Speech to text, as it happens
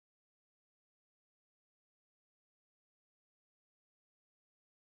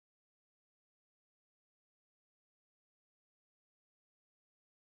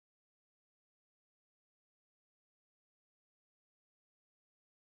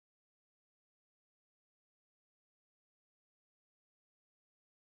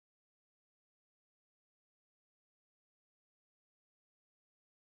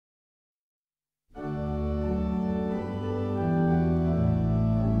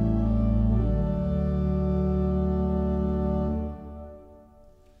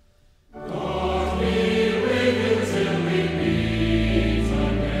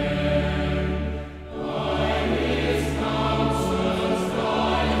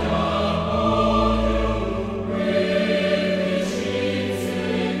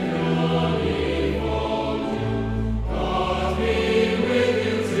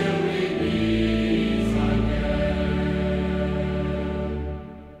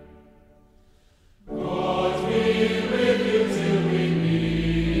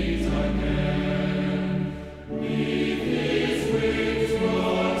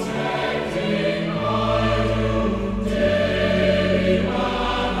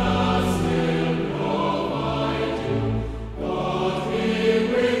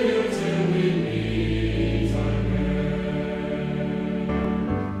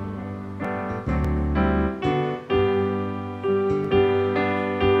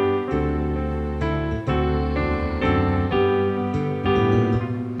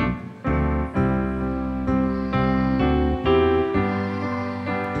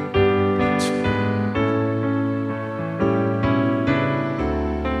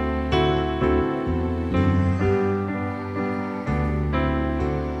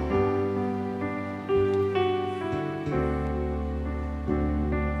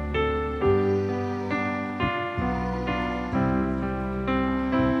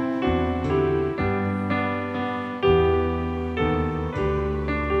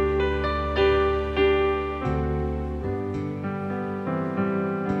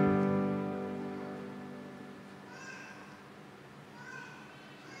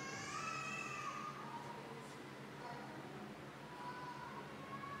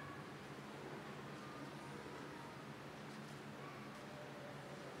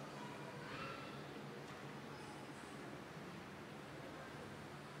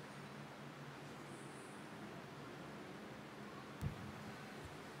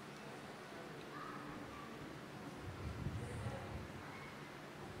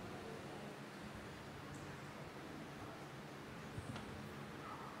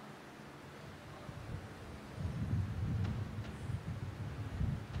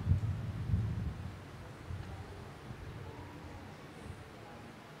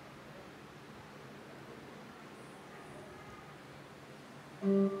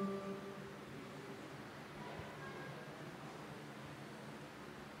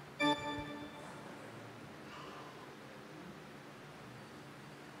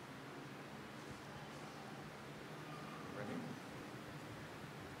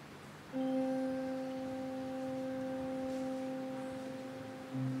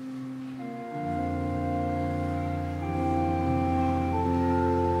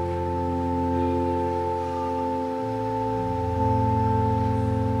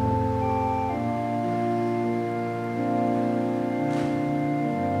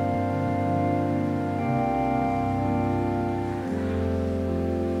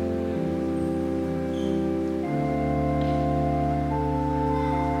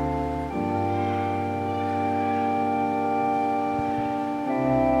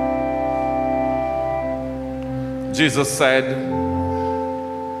Jesus said,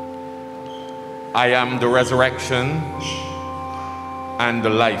 I am the resurrection and the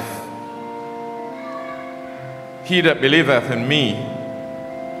life. He that believeth in me,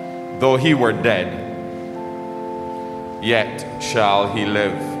 though he were dead, yet shall he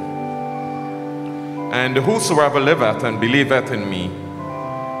live. And whosoever liveth and believeth in me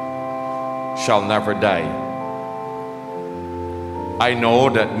shall never die. I know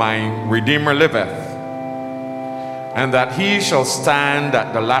that my Redeemer liveth, and that he shall stand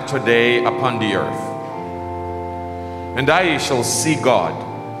at the latter day upon the earth. And I shall see God,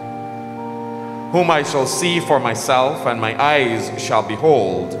 whom I shall see for myself, and my eyes shall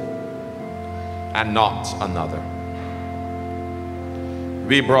behold, and not another.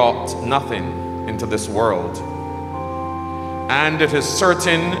 We brought nothing into this world, and it is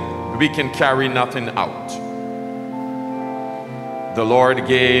certain we can carry nothing out. The Lord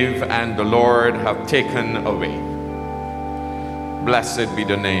gave, and the Lord hath taken away. Blessed be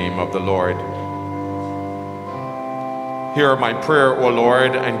the name of the Lord. Hear my prayer, O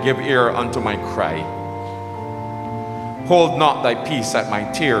Lord, and give ear unto my cry. Hold not thy peace at my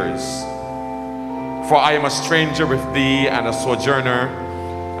tears, for I am a stranger with thee and a sojourner,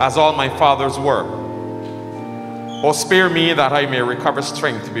 as all my fathers were. O spare me that I may recover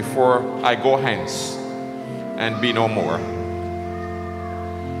strength before I go hence and be no more.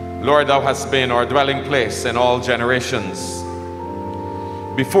 Lord, thou hast been our dwelling place in all generations.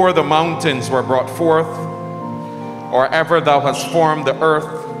 Before the mountains were brought forth, or ever thou hast formed the earth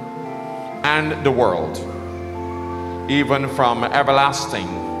and the world, even from everlasting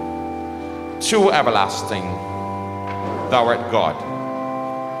to everlasting, thou art God.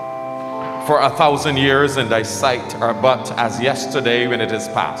 For 1,000 years in thy sight are but as yesterday when it is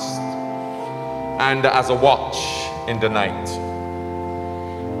past, and as a watch in the night.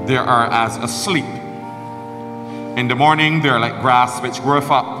 They are as asleep. In the morning they are like grass which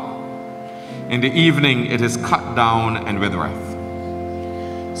groweth up. In the evening it is cut down and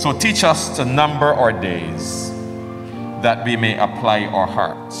withereth. So teach us to number our days, that we may apply our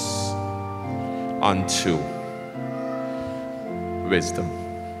hearts unto wisdom.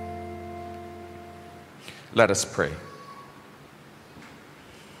 Let us pray.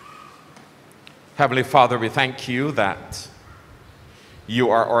 Heavenly Father, we thank you that you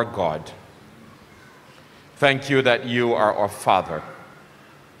are our God. Thank you that you are our Father.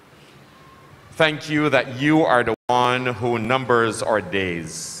 Thank you that you are the one who numbers our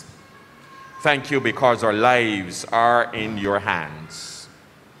days. Thank you because our lives are in your hands.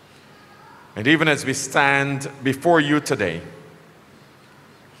 And even as we stand before you today,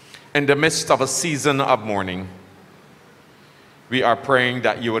 in the midst of a season of mourning, we are praying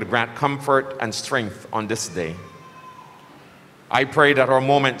that you would grant comfort and strength on this day. I pray that our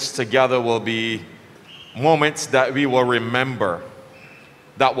moments together will be moments that we will remember,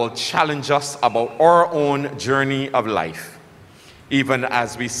 that will challenge us about our own journey of life, even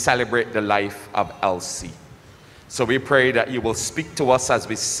as we celebrate the life of Elsie. So we pray that you will speak to us as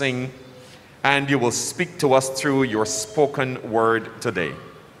we sing, and you will speak to us through your spoken word today.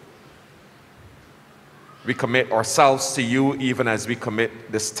 We commit ourselves to you even as we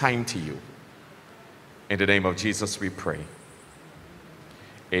commit this time to you. In the name of Jesus we pray.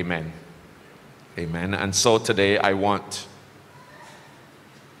 Amen. Amen. And so today I want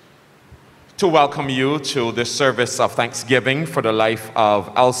to welcome you to this service of thanksgiving for the life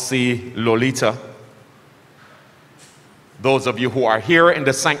of Elsie Lolita. Those of you who are here in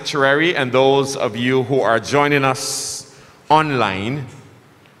the sanctuary and those of you who are joining us online,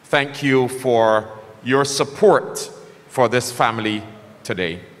 thank you for your support for this family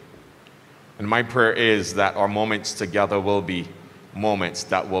today. And my prayer is that our moments together will be moments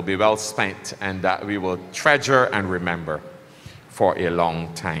that will be well spent and that we will treasure and remember for a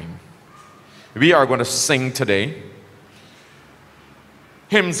long time. We are going to sing today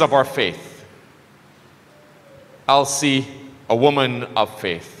hymns of our faith. Elsie, a woman of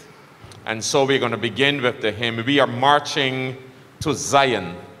faith. And so we're going to begin with the hymn, We Are Marching to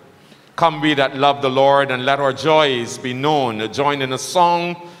Zion. Come we that love the Lord, and let our joys be known. Join in a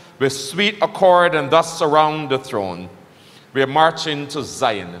song with sweet accord and thus surround the throne. We are marching to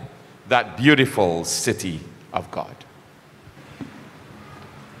Zion, that beautiful city of God.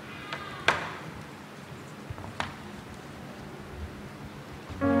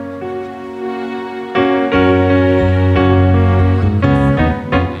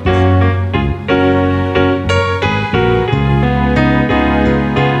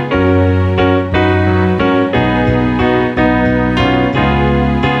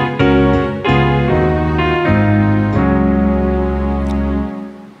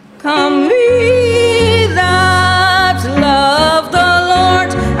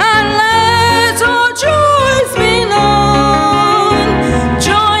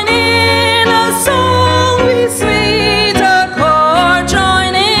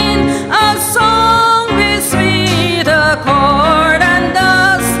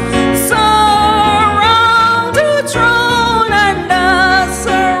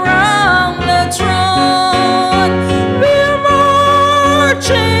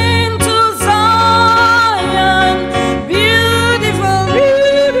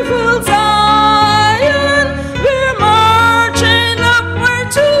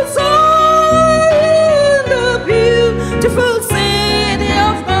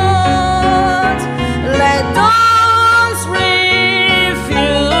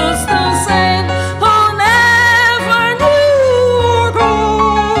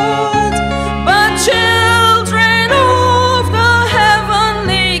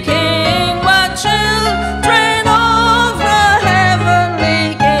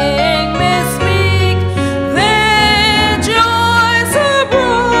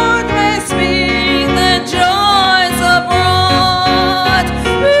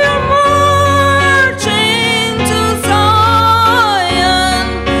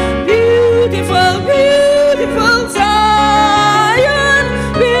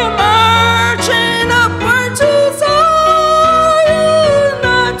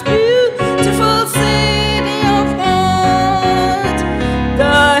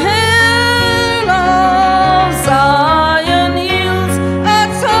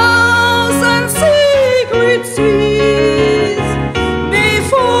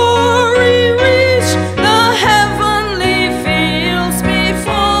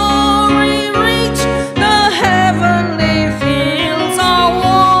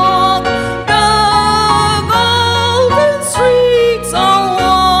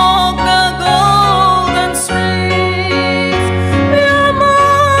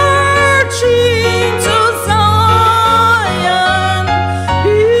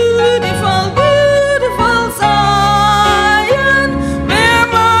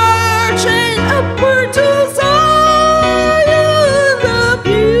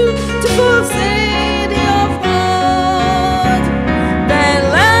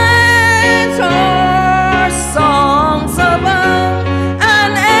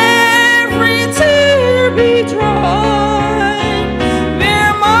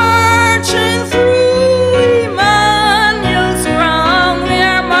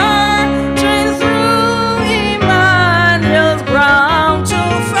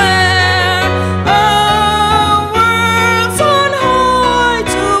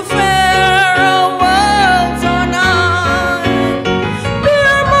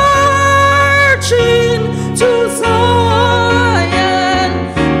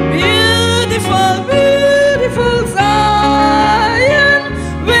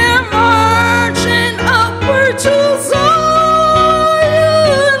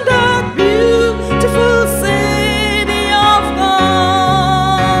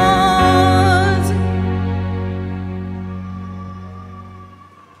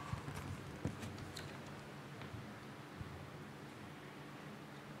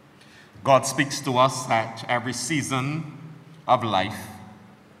 God speaks to us at every season of life.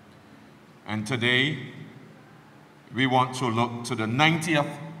 And today, we want to look to the 90th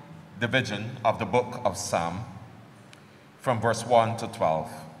division of the book of Psalm, from verse 1 to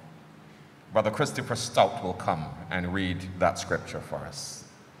 12. Brother Christopher Stout will come and read that scripture for us.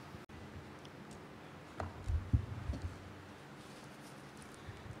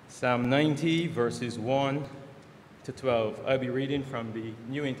 Psalm 90, verses 1 to 12. I'll be reading from the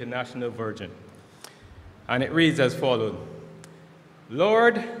New International Version. And it reads as follows.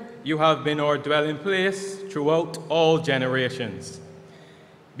 Lord, you have been our dwelling place throughout all generations.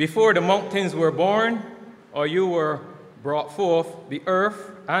 Before the mountains were born, or you were brought forth the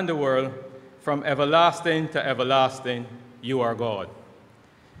earth and the world, from everlasting to everlasting, you are God.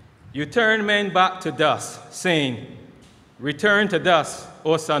 You turn men back to dust, saying, return to dust,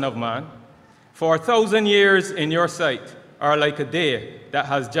 O Son of Man, for 1,000 years in your sight are like a day that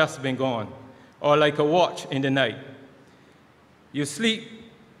has just been gone, or like a watch in the night. You sleep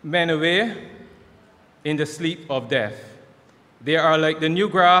men away in the sleep of death. They are like the new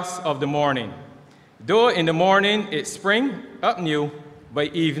grass of the morning. Though in the morning it spring up new, by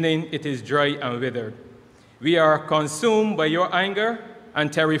evening it is dry and withered. We are consumed by your anger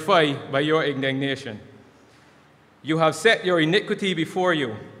and terrified by your indignation. You have set your iniquity before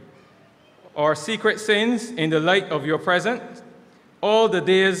you, our secret sins in the light of your presence. All the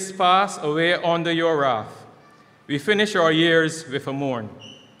days pass away under your wrath. We finish our years with a mourn.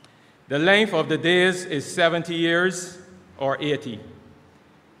 The length of the days is 70 years or 80.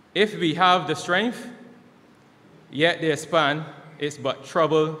 If we have the strength, yet their span is but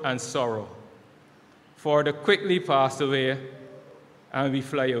trouble and sorrow. For the quickly pass away, and we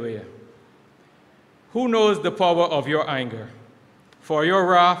fly away. Who knows the power of your anger? For your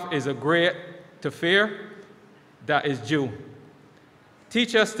wrath is a great to fear that is due.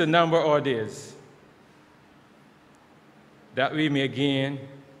 Teach us to number our days, that we may gain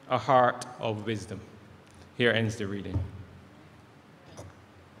a heart of wisdom. Here ends the reading.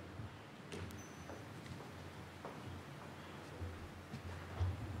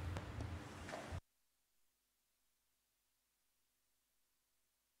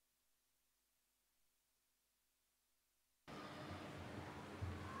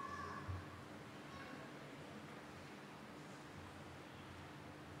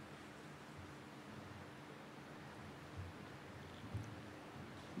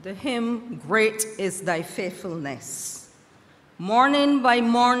 The hymn, Great is Thy Faithfulness. Morning by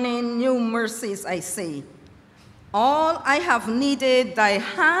morning, new mercies I see. All I have needed, Thy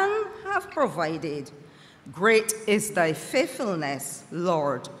hand hath provided. Great is Thy faithfulness,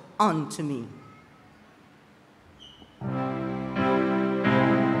 Lord, unto me.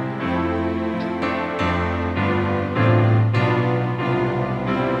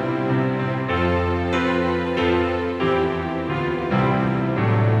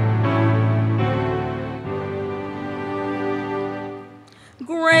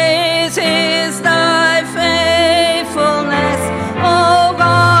 Great is thy faithfulness, O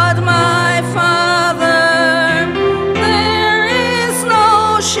God, my Father. There is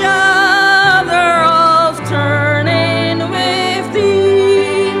no shadow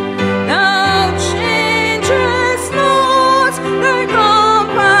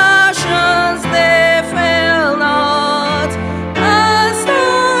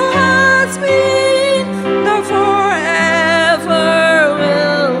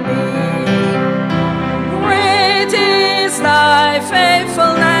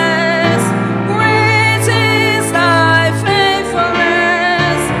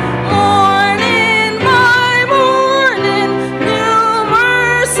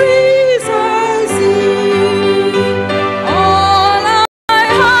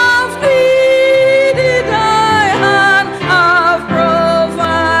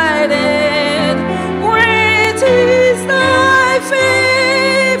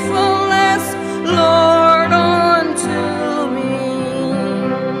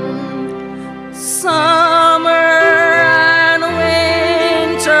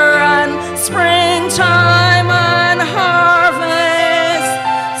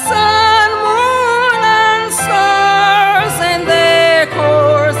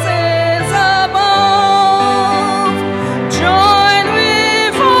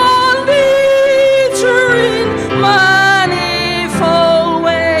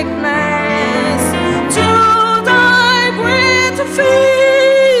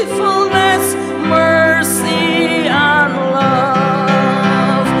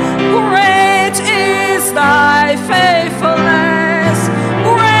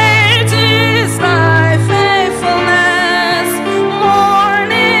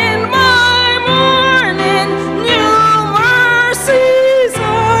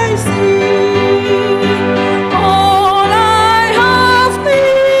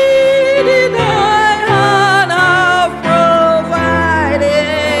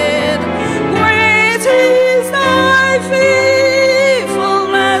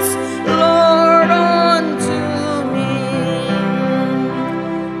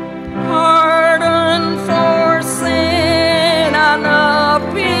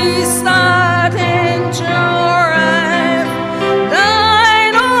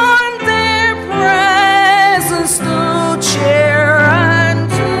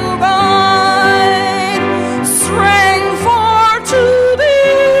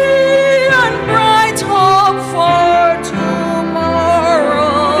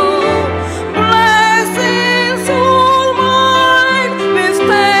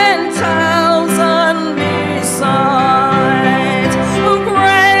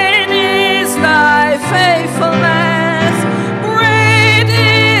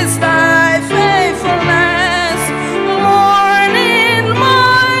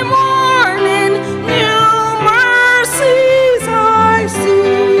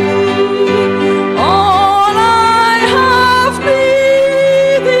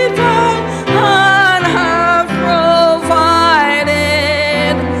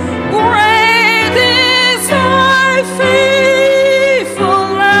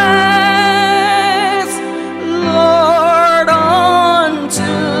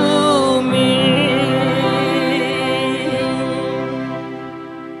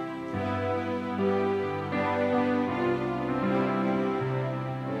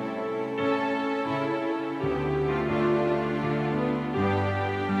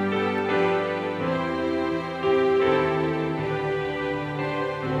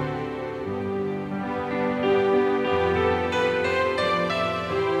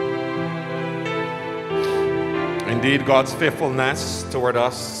Indeed, God's faithfulness toward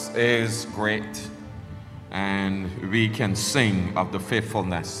us is great, and we can sing of the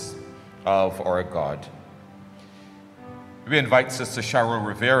faithfulness of our God. We invite Sister Cheryl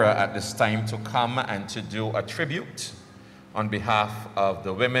Rivera at this time to come and to do a tribute on behalf of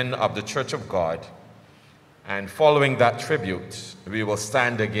the women of the Church of God. And following that tribute, we will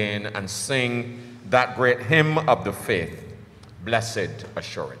stand again and sing that great hymn of the faith, Blessed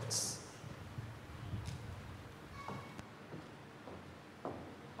Assurance.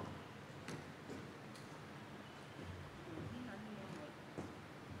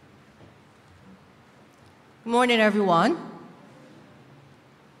 Good morning, everyone.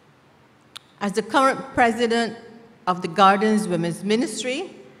 As the current president of the Gardens Women's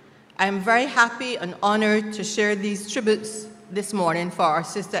Ministry, I am very happy and honored to share these tributes this morning for our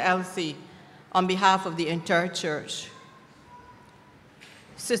sister Elsie on behalf of the entire church.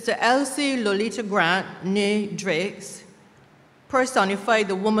 Sister Elsie Lolita Grant, née Drakes, personified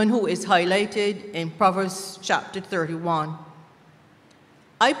the woman who is highlighted in Proverbs chapter 31.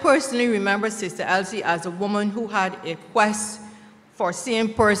 I personally remember Sister Elsie as a woman who had a quest for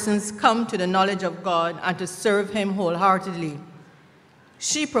seeing persons come to the knowledge of God and to serve Him wholeheartedly.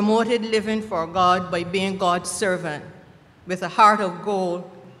 She promoted living for God by being God's servant with a heart of gold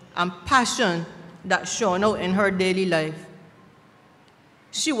and passion that shone out in her daily life.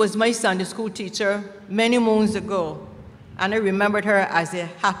 She was my Sunday school teacher many moons ago, and I remembered her as a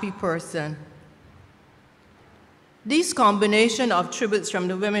happy person. These combination of tributes from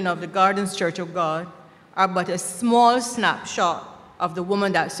the women of the Gardens Church of God are but a small snapshot of the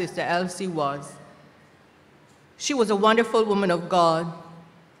woman that Sister Elsie was. She was a wonderful woman of God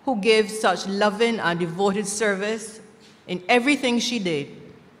who gave such loving and devoted service in everything she did,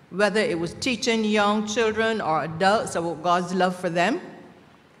 whether it was teaching young children or adults about God's love for them,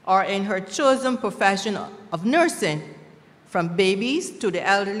 or in her chosen profession of nursing, from babies to the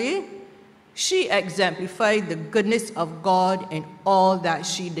elderly. She exemplified the goodness of God in all that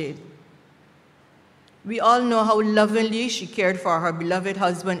she did. We all know how lovingly she cared for her beloved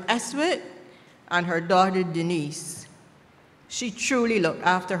husband, Eswit, and her daughter, Denise. She truly looked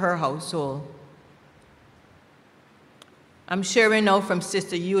after her household. I'm sharing now from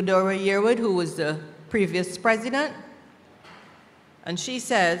Sister Eudora Yearwood, who was the previous president. And she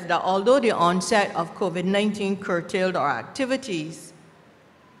says that although the onset of COVID-19 curtailed our activities,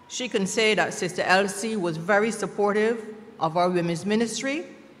 she can say that Sister Elsie was very supportive of our women's ministry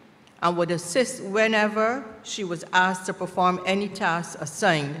and would assist whenever she was asked to perform any task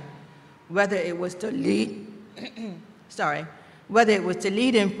assigned, whether it was to lead, whether it was to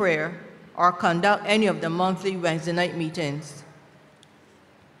lead in prayer or conduct any of the monthly Wednesday night meetings.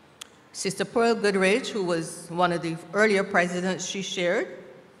 Sister Pearl Goodrich, who was one of the earlier presidents, she shared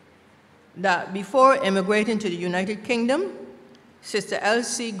that before immigrating to the United Kingdom, Sister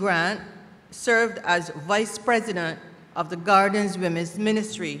Elsie Grant served as vice president of the Gardens Women's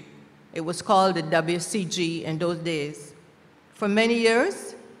Ministry. It was called the WCG in those days, for many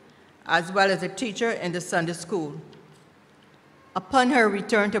years, as well as a teacher in the Sunday school. Upon her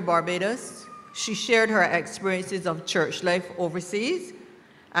return to Barbados, she shared her experiences of church life overseas,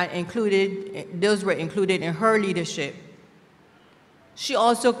 and those were included in her leadership. She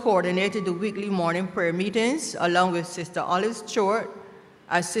also coordinated the weekly morning prayer meetings along with Sister Olive Stewart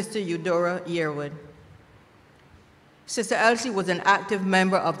and Sister Eudora Yearwood. Sister Elsie was an active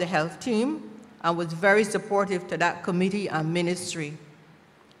member of the health team and was very supportive to that committee and ministry.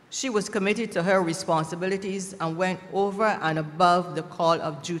 She was committed to her responsibilities and went over and above the call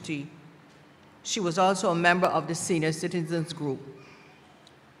of duty. She was also a member of the senior citizens group.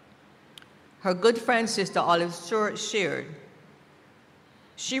 Her good friend, Sister Olive Stewart, shared.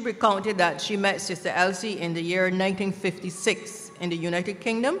 She recounted that she met Sister Elsie in the year 1956 in the United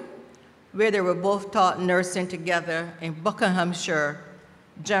Kingdom, where they were both taught nursing together in Buckinghamshire,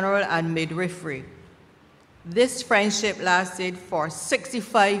 general and midwifery. This friendship lasted for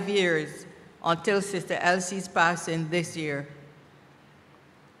 65 years until Sister Elsie's passing this year.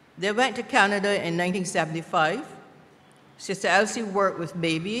 They went to Canada in 1975. Sister Elsie worked with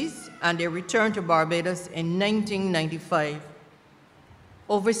babies, and they returned to Barbados in 1995.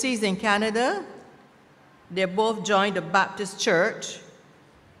 Overseas in Canada, they both joined the Baptist Church.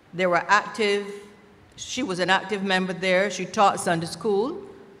 They were active. She was an active member there. She taught Sunday school,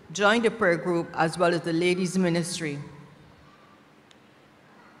 joined the prayer group, as well as the ladies' ministry.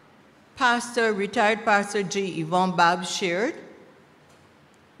 Retired Pastor G. Yvonne Babb shared,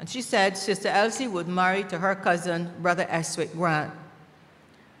 and she said Sister Elsie would marry to her cousin, Brother Eswit Grant.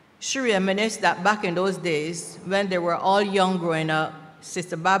 She reminisced that back in those days, when they were all young growing up,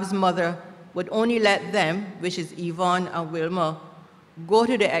 Sister Bab's mother would only let them, which is Yvonne and Wilma, go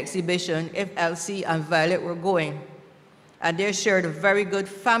to the exhibition if Elsie and Violet were going. And they shared a very good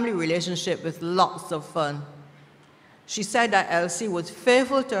family relationship with lots of fun. She said that Elsie was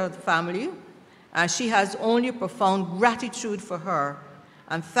faithful to her family, and she has only profound gratitude for her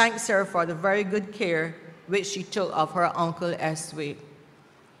and thanks her for the very good care which she took of her Uncle Esway.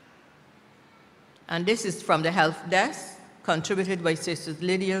 And this is from the health desk, contributed by Sisters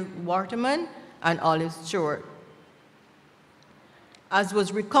Lydia Waterman and Olive Stewart. As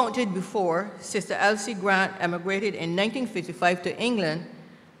was recounted before, Sister Elsie Grant emigrated in 1955 to England,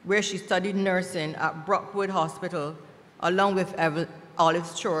 where she studied nursing at Brockwood Hospital, along with Olive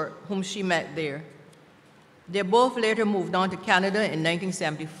Stewart, whom she met there. They both later moved on to Canada in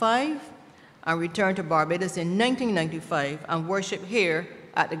 1975 and returned to Barbados in 1995 and worshiped here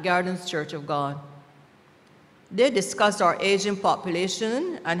at the Gardens Church of God. They discussed our aging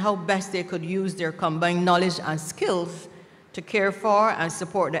population and how best they could use their combined knowledge and skills to care for and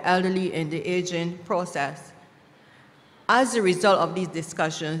support the elderly in the aging process. As a result of these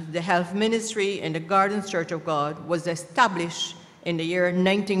discussions, the health ministry in the Gardens Church of God was established in the year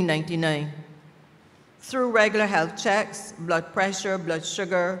 1999. Through regular health checks, blood pressure, blood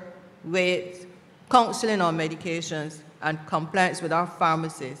sugar, weight, counseling on medications, and compliance with our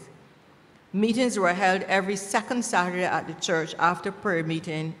pharmacies. Meetings were held every second Saturday at the church after prayer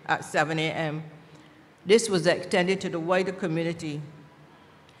meeting at 7 a.m. This was extended to the wider community.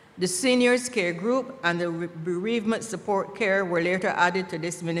 The seniors care group and the bereavement support care were later added to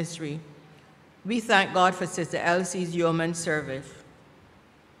this ministry. We thank God for Sister Elsie's yeoman service.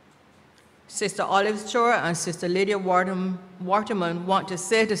 Sister Olive Stewart and Sister Lydia Waterman want to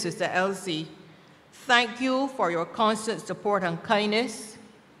say to Sister Elsie, thank you for your constant support and kindness.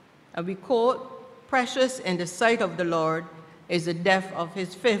 And we quote, precious in the sight of the Lord is the death of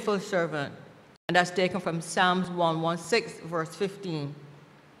his faithful servant. And that's taken from Psalms 116, verse 15.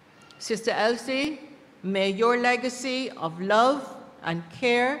 Sister Elsie, may your legacy of love and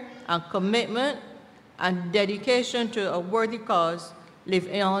care and commitment and dedication to a worthy cause live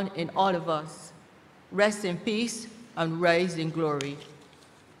on in all of us. Rest in peace and rise in glory.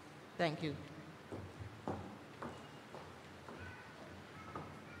 Thank you.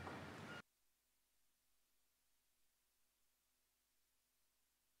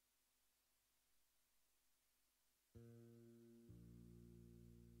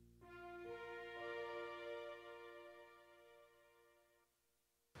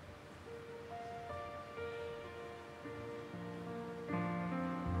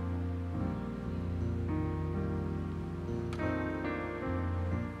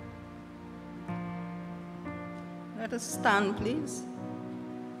 Let us stand, please.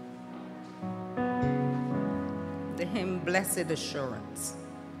 The hymn, Blessed Assurance.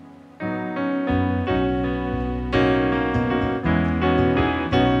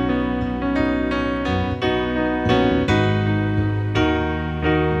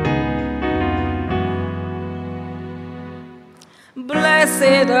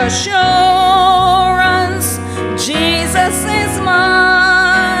 Blessed assurance, Jesus is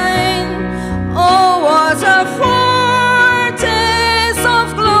mine. Oh, what a foretaste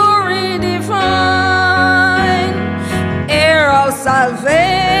of glory divine, heir of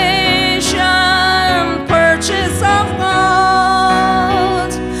salvation, purchase of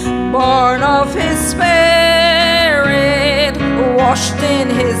God, born of his Spirit, washed in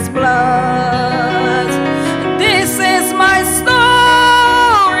his blood. This is my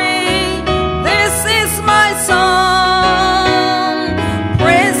story, this is my song,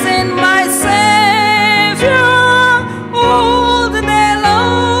 praising my Savior all the day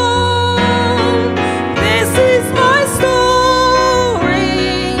long. This is my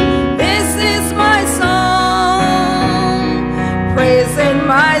story, this is my song, praising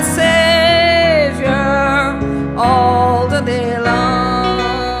my Savior all the day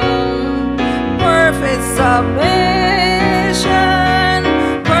long.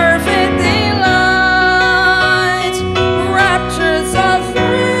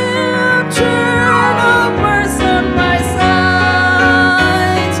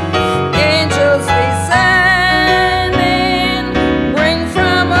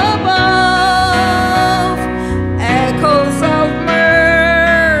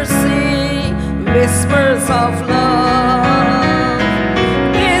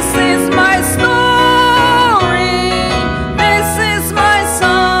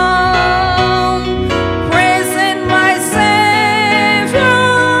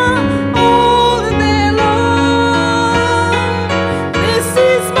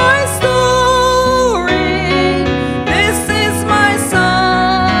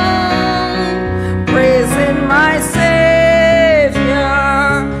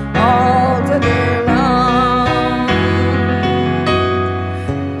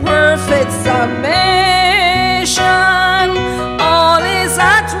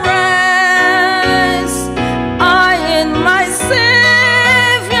 at rest. I in my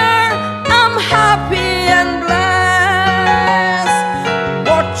Savior am happy and blessed,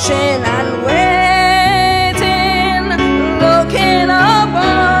 watching and waiting, looking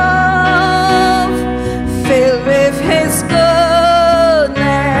above, filled with His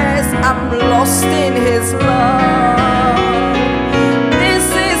goodness, I'm lost in His love. This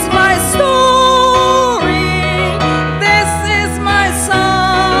is my story, this is my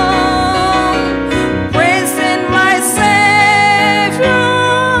song, praising my Savior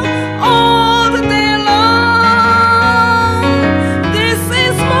all the day long. This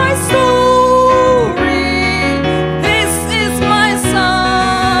is my story, this is my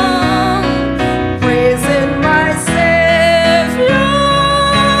song, praising my Savior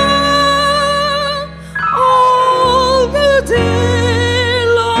all the day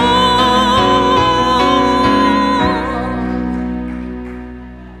long.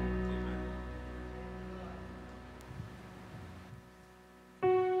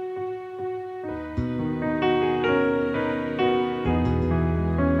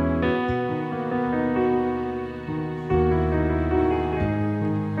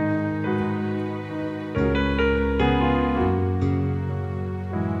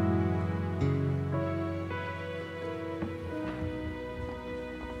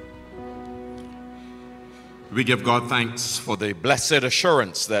 We give God thanks for the blessed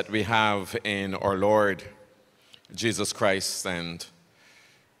assurance that we have in our Lord Jesus Christ, and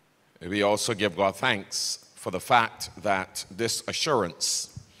we also give God thanks for the fact that this assurance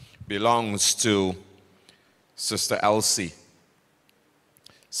belongs to Sister Elsie.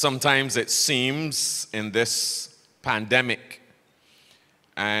 Sometimes it seems in this pandemic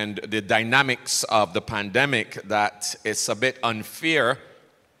and the dynamics of the pandemic that it's a bit unfair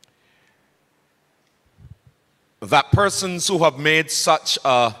that persons who have made such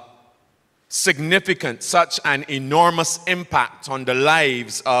a significant, such an enormous impact on the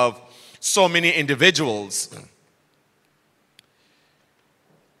lives of so many individuals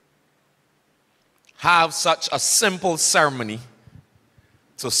have such a simple ceremony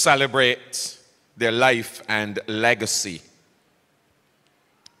to celebrate their life and legacy.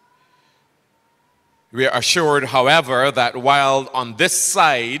 We are assured, however, that while on this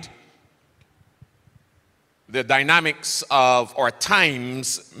side the dynamics of our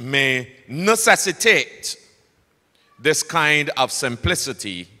times may necessitate this kind of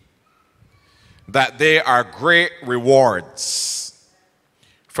simplicity, that they are great rewards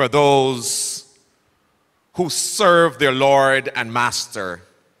for those who serve their Lord and Master,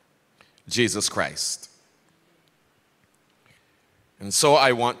 Jesus Christ. And so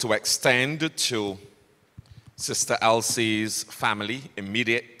I want to extend to Sister Elsie's family,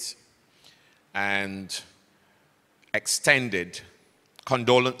 immediate and extended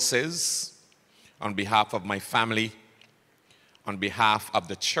condolences on behalf of my family, on behalf of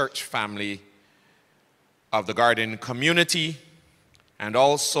the church family of the Garden community, and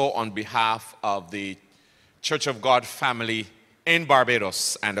also on behalf of the Church of God family in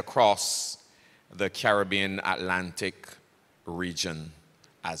Barbados and across the Caribbean Atlantic region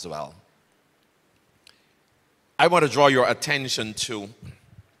as well. I want to draw your attention to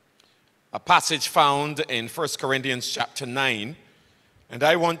a passage found in 1 Corinthians chapter 9, and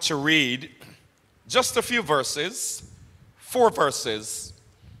I want to read just a few verses, 4 verses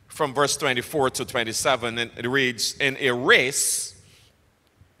from verse 24 to 27, and it reads, "In a race,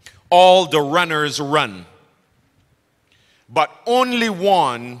 all the runners run, but only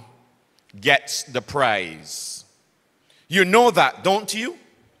one gets the prize. You know that, don't you?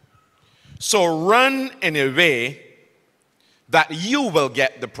 So run in a way that you will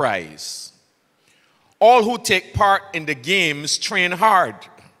get the prize. All who take part in the games train hard.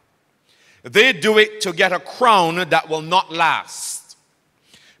 They do it to get a crown that will not last.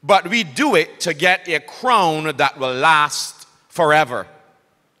 But we do it to get a crown that will last forever.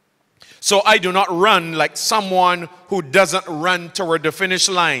 So I do not run like someone who doesn't run toward the finish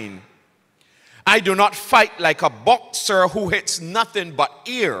line. I do not fight like a boxer who hits nothing but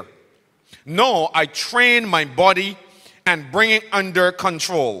air. No, I train my body and bring it under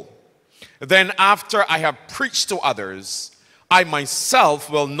control. Then after I have preached to others, I myself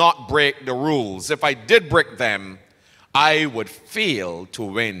will not break the rules. If I did break them, I would fail to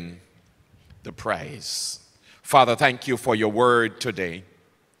win the prize." Father, thank you for your word today.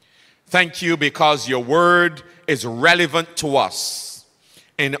 Thank you because your word is relevant to us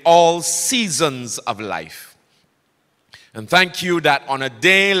in all seasons of life. And thank you that on a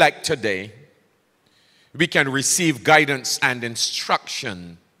day like today, we can receive guidance and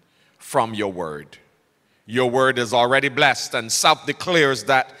instruction from your word. Your word is already blessed and self-declares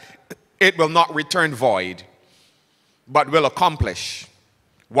that it will not return void, but will accomplish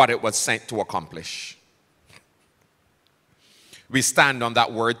what it was sent to accomplish. We stand on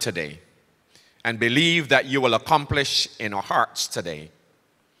that word today and believe that you will accomplish in our hearts today,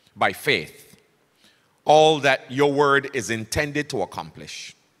 by faith, all that your word is intended to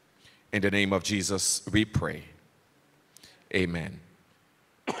accomplish. In the name of Jesus, we pray. Amen.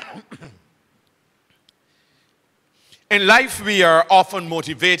 In life, we are often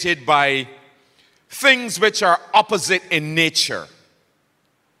motivated by things which are opposite in nature: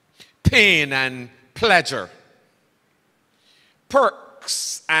 pain and pleasure,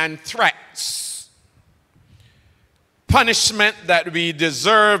 perks and threats, punishment that we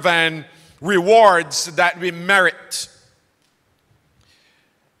deserve and rewards that we merit.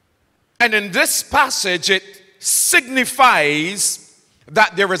 And in this passage, it signifies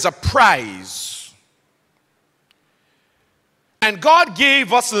that there is a prize. And God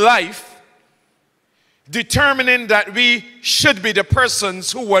gave us life, determining that we should be the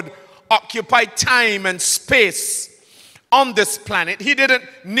persons who would occupy time and space on this planet. He didn't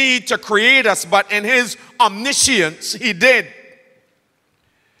need to create us, but in his omniscience, he did.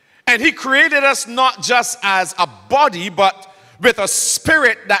 And he created us not just as a body, but with a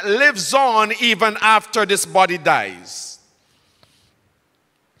spirit that lives on even after this body dies.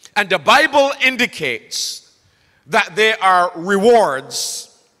 And the Bible indicates that there are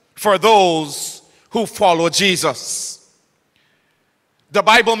rewards for those who follow Jesus. The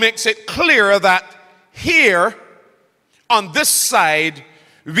Bible makes it clear that here on this side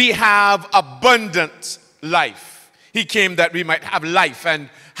we have abundant life. He came that we might have life and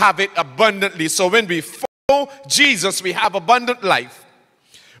have it abundantly. So when we follow Jesus, we have abundant life.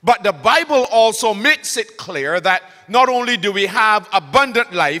 But the Bible also makes it clear that not only do we have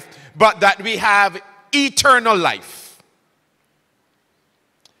abundant life, but that we have eternal life.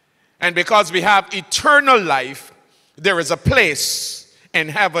 And because we have eternal life, there is a place in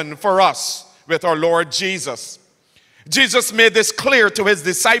heaven for us with our Lord Jesus. Jesus made this clear to his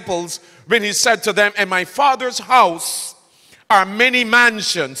disciples when he said to them, "In my Father's house are many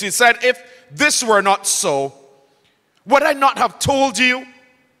mansions." He said, "If this were not so, would I not have told you?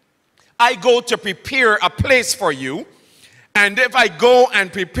 I go to prepare a place for you. And if I go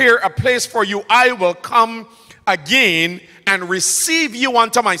and prepare a place for you, I will come again and receive you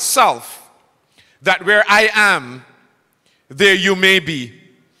unto myself, that where I am, there you may be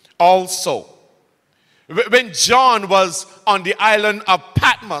also." When John was on the island of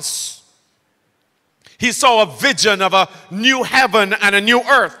Patmos, he saw a vision of a new heaven and a new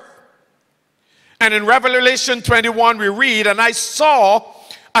earth. And in Revelation 21 we read, "And I saw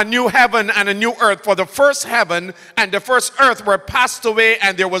a new heaven and a new earth, for the first heaven and the first earth were passed away,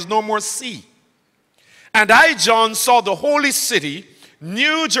 and there was no more sea. And I, John, saw the holy city,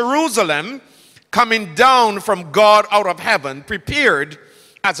 New Jerusalem, coming down from God out of heaven, prepared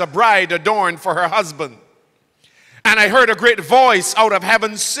as a bride adorned for her husband. And I heard a great voice out of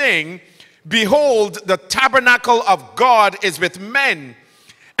heaven saying, Behold, the tabernacle of God is with men,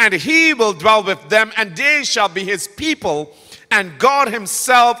 and he will dwell with them, and they shall be his people, and God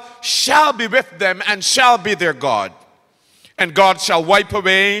himself shall be with them and shall be their God. And God shall wipe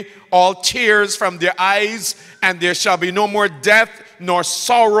away all tears from their eyes, and there shall be no more death, nor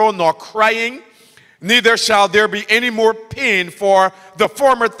sorrow, nor crying. Neither shall there be any more pain, for the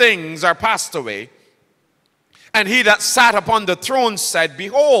former things are passed away. And he that sat upon the throne said,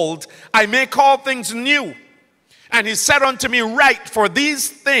 Behold, I make all things new. And he said unto me, Write, for these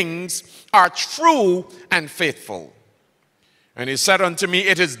things are true and faithful. And he said unto me,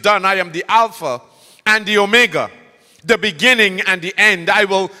 It is done. I am the Alpha and the Omega, the beginning and the end. I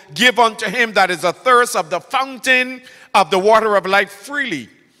will give unto him that is athirst of the fountain of the water of life freely.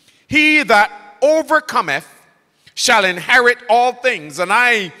 He that overcometh shall inherit all things, and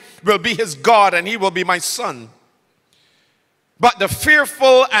I will be his God, and he will be my son. But the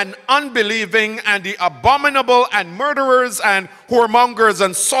fearful and unbelieving and the abominable and murderers and whoremongers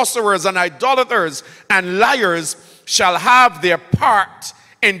and sorcerers and idolaters and liars shall have their part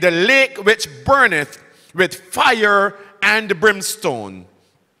in the lake which burneth with fire and brimstone,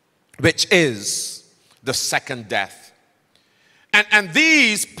 which is the second death. And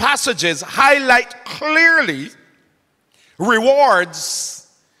these passages highlight clearly rewards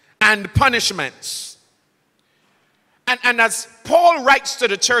and punishments. And as Paul writes to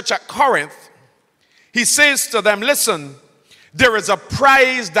the church at Corinth, he says to them, listen, there is a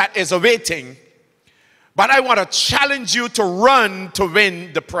prize that is awaiting, but I want to challenge you to run to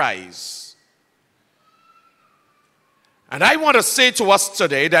win the prize. And I want to say to us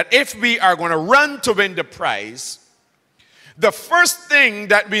today that if we are going to run to win the prize, the first thing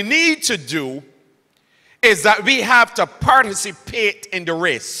that we need to do is that we have to participate in the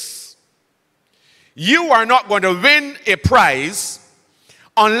race. You are not going to win a prize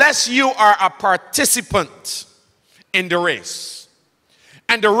unless you are a participant in the race.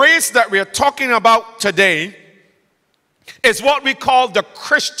 And the race that we are talking about today is what we call the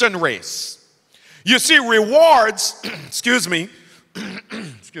Christian race. You see, rewards, excuse me,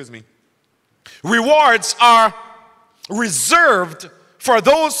 rewards are reserved for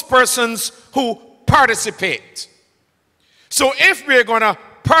those persons who participate. So if we're going to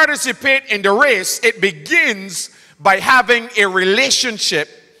participate in the race, it begins by having a relationship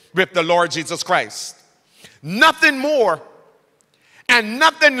with the Lord Jesus Christ. Nothing more and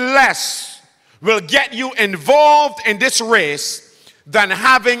nothing less will get you involved in this race than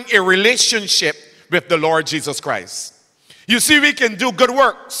having a relationship with the Lord Jesus Christ. You see, we can do good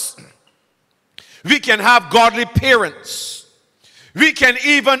works. We can have godly parents. We can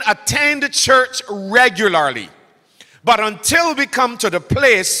even attend church regularly. But until we come to the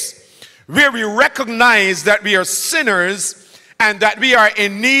place where we recognize that we are sinners and that we are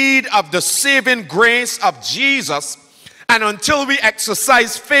in need of the saving grace of Jesus, and until we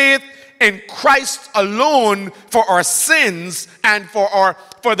exercise faith in Christ alone for our sins and for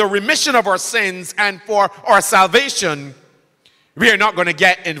the remission of our sins and for our salvation, we are not going to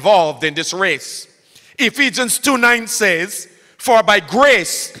get involved in this race. Ephesians 2:9 says, "For by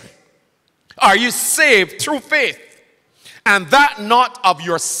grace are you saved through faith, and that not of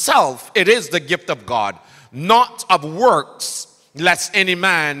yourself, it is the gift of God, not of works, lest any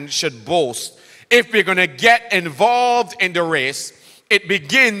man should boast." If we're going to get involved in the race, it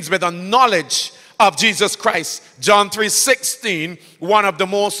begins with a knowledge of Jesus Christ. John 3:16, one of the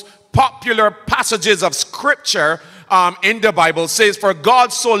most popular passages of scripture in the Bible, says, "For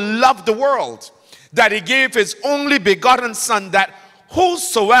God so loved the world that he gave his only begotten Son, that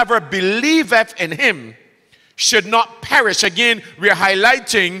whosoever believeth in him should not perish." Again, we are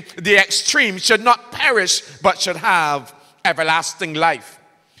highlighting the extreme. Should not perish, but should have everlasting life.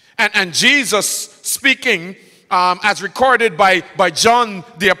 And Jesus speaking, as recorded by John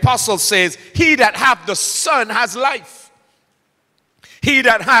the Apostle, says, "He that hath the Son has life. He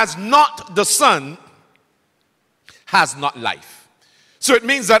that has not the Son has not life." So it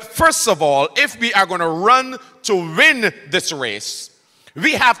means that, first of all, if we are going to run to win this race,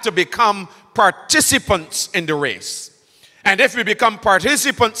 we have to become participants in the race. And if we become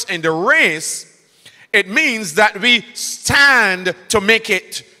participants in the race, it means that we stand to make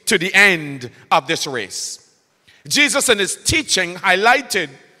it to the end of this race. Jesus in his teaching highlighted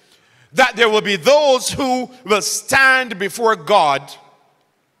that there will be those who will stand before God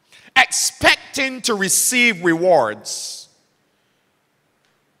expecting to receive rewards.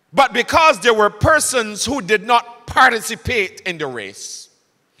 But because there were persons who did not participate in the race,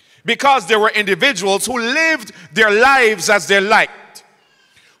 because there were individuals who lived their lives as they liked,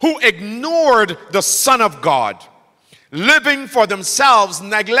 who ignored the Son of God, living for themselves,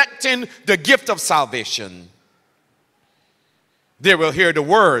 neglecting the gift of salvation, they will hear the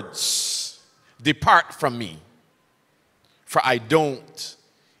words, "Depart from me, for I don't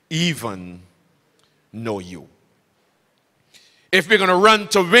even know you." If we're going to run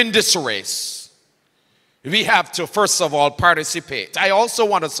to win this race, we have to, first of all, participate. I also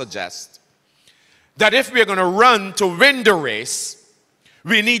want to suggest that if we're going to run to win the race,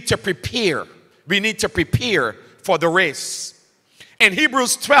 we need to prepare. We need to prepare for the race. In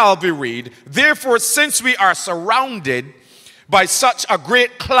Hebrews 12 we read, "Therefore, since we are surrounded by such a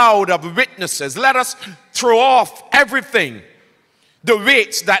great cloud of witnesses, let us throw off everything, the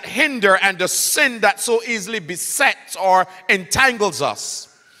weights that hinder and the sin that so easily besets or entangles us,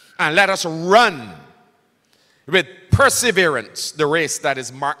 and let us run with perseverance the race that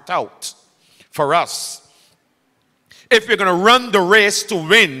is marked out for us." If we're going to run the race to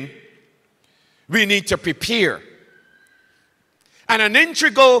win, we need to prepare. And an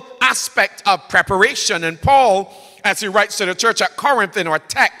integral aspect of preparation, and Paul, as he writes to the church at Corinth in our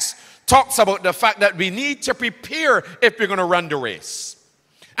text, talks about the fact that we need to prepare if we're going to run the race.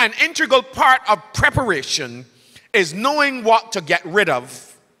 An integral part of preparation is knowing what to get rid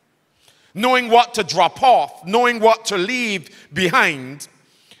of, knowing what to drop off, knowing what to leave behind.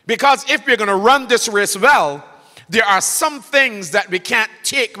 Because if we're going to run this race well, there are some things that we can't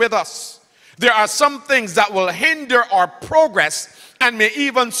take with us. There are some things that will hinder our progress and may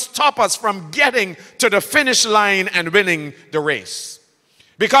even stop us from getting to the finish line and winning the race.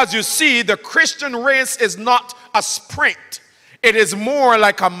 Because you see, the Christian race is not a sprint. It is more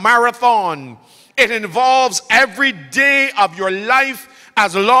like a marathon It involves every day of your life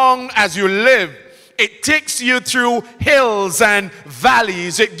as long as you live. It takes you through hills and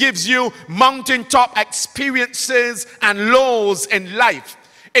valleys. It gives you mountaintop experiences and lows in life.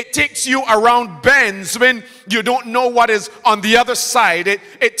 It takes you around bends when you don't know what is on the other side.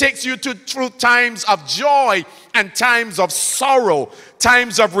 It takes you through times of joy and times of sorrow,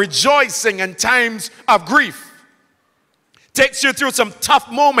 times of rejoicing and times of grief. Takes you through some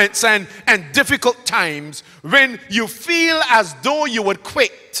tough moments and difficult times when you feel as though you would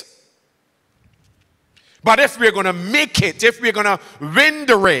quit. But if we're going to make it, if we're going to win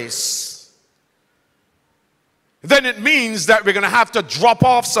the race, then it means that we're going to have to drop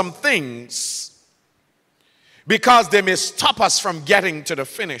off some things because they may stop us from getting to the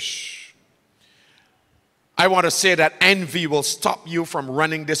finish. I want to say that envy will stop you from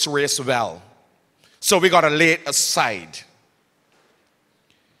running this race well. So we got to lay it aside.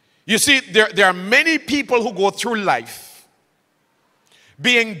 You see, there are many people who go through life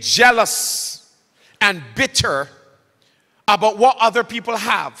being jealous and bitter about what other people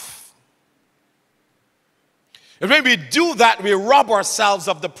have. And when we do that, we rob ourselves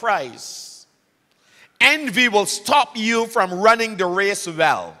of the prize. Envy will stop you from running the race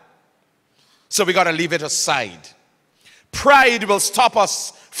well. So we got to leave it aside. Pride will stop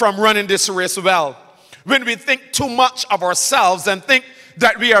us from running this race well. When we think too much of ourselves and think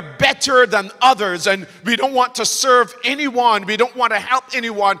that we are better than others and we don't want to serve anyone, we don't want to help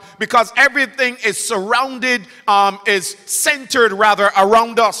anyone because everything is surrounded, is centered rather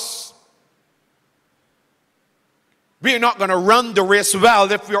around us. We are not going to run the race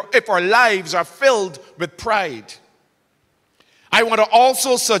well if our lives are filled with pride. I want to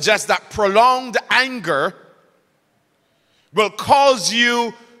also suggest that prolonged anger will cause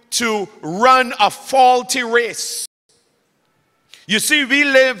you to run a faulty race. You see, we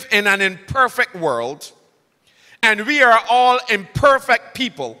live in an imperfect world, and we are all imperfect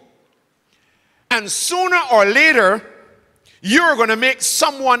people. And sooner or later, you're going to make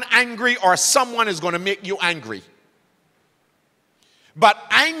someone angry or someone is going to make you angry. But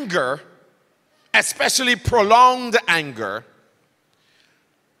anger, especially prolonged anger,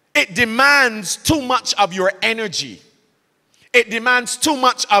 it demands too much of your energy. It demands too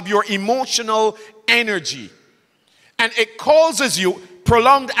much of your emotional energy. And it causes you,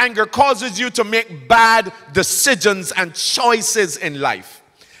 prolonged anger causes you to make bad decisions and choices in life.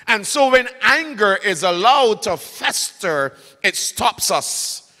 And so when anger is allowed to fester, it stops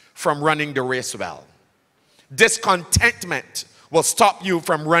us from running the race well. Discontentment will stop you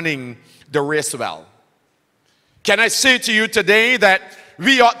from running the race well. Can I say to you today that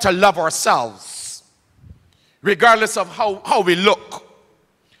we ought to love ourselves, regardless of how we look.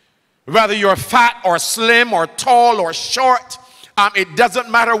 Whether you're fat or slim or tall or short, it doesn't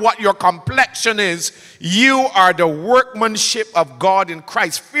matter what your complexion is. You are the workmanship of God in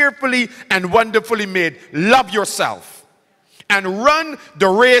Christ, fearfully and wonderfully made. Love yourself and run the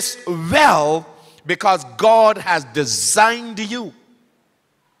race well because God has designed you.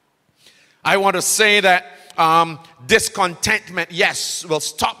 I want to say that discontentment, yes, will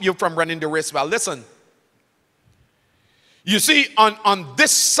stop you from running the race well. Listen. You see, on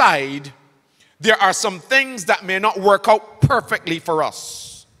this side, there are some things that may not work out perfectly for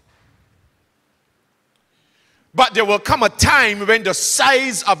us. But there will come a time when the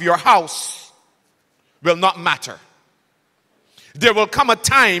size of your house will not matter. There will come a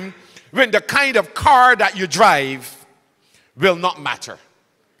time when the kind of car that you drive will not matter.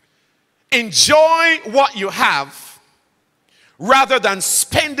 Enjoy what you have rather than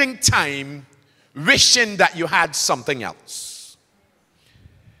spending time wishing that you had something else.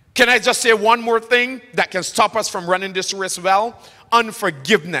 Can I just say one more thing that can stop us from running this race well?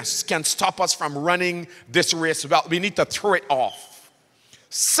 Unforgiveness can stop us from running this race well. We need to throw it off.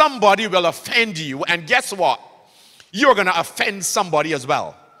 Somebody will offend you, and guess what? You're going to offend somebody as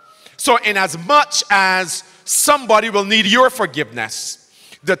well. So in as much as somebody will need your forgiveness,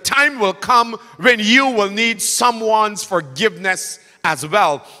 the time will come when you will need someone's forgiveness as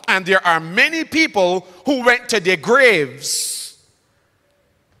well. And there are many people who went to their graves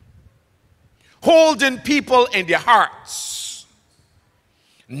holding people in their hearts,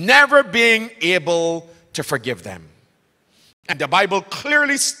 never being able to forgive them. And the Bible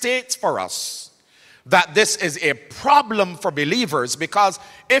clearly states for us that this is a problem for believers, because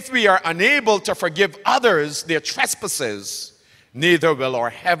if we are unable to forgive others their trespasses, neither will our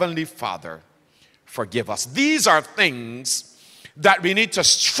Heavenly Father forgive us. These are things that we need to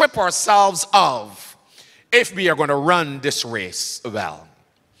strip ourselves of if we are going to run this race well.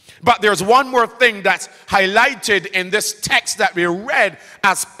 But there's one more thing that's highlighted in this text that we read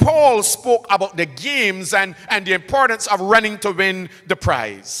as Paul spoke about the games and the importance of running to win the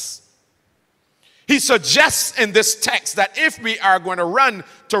prize. He suggests in this text that if we are going to run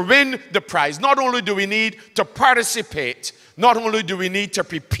to win the prize, not only do we need to participate, not only do we need to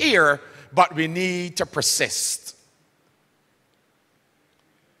prepare, but we need to persist.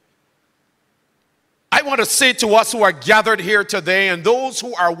 I want to say to us who are gathered here today and those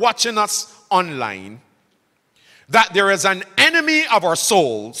who are watching us online that there is an enemy of our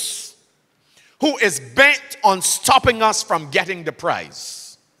souls who is bent on stopping us from getting the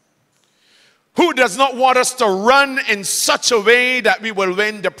prize, who does not want us to run in such a way that we will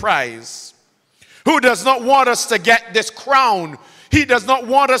win the prize, who does not want us to get this crown. He does not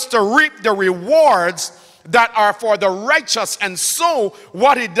want us to reap the rewards that are for the righteous. And so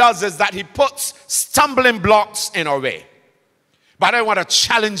what he does is that he puts stumbling blocks in our way. But I want to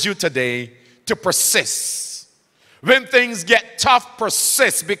challenge you today to persist. When things get tough,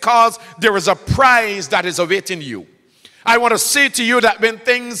 persist, because there is a prize that is awaiting you. I want to say to you that when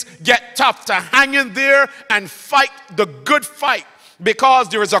things get tough, to hang in there and fight the good fight, because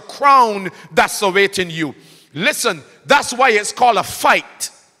there is a crown that's awaiting you. Listen, that's why it's called a fight.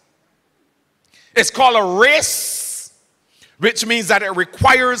 It's called a race, which means that it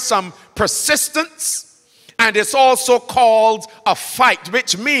requires some persistence. And it's also called a fight,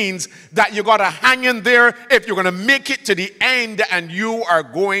 which means that you got to hang in there if you're going to make it to the end, and you are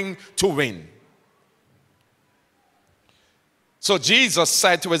going to win. So Jesus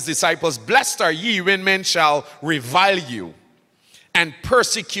said to his disciples, "Blessed are ye when men shall revile you and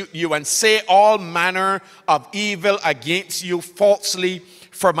persecute you and say all manner of evil against you falsely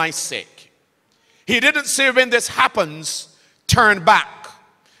for my sake." He didn't say when this happens, turn back,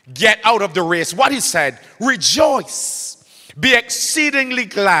 get out of the race. What he said, rejoice, be exceedingly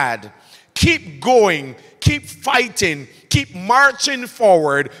glad, keep going, keep fighting, keep marching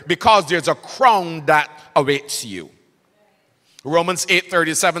forward, because there's a crown that awaits you. Romans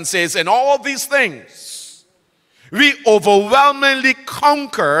 8:37 says, "In all these things, we overwhelmingly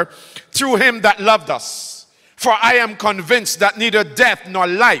conquer through him that loved us. For I am convinced that neither death nor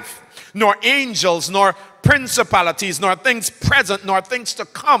life, nor angels, nor principalities, nor things present, nor things to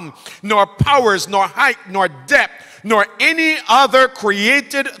come, nor powers, nor height, nor depth, nor any other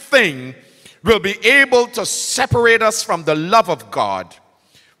created thing will be able to separate us from the love of God,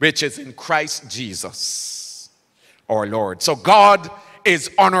 which is in Christ Jesus, our Lord." So God is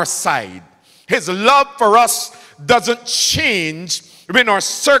on our side. His love for us doesn't change when our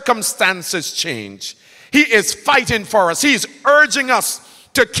circumstances change. He is fighting for us. He's urging us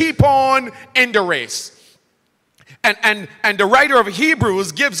to keep on in the race. And the writer of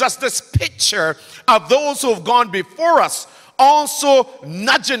Hebrews gives us this picture of those who have gone before us, also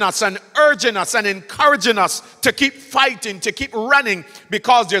nudging us and urging us and encouraging us to keep fighting, to keep running,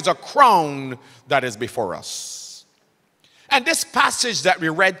 because there's a crown that is before us. And this passage that we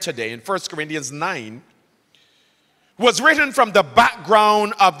read today in 1 Corinthians 9 was written from the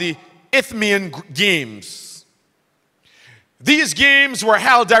background of the Isthmian Games. These games were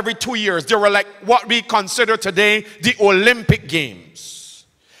held every 2 years. They were like what we consider today the Olympic Games.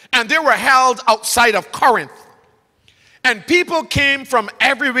 And they were held outside of Corinth. And people came from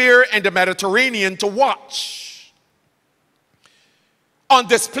everywhere in the Mediterranean to watch. On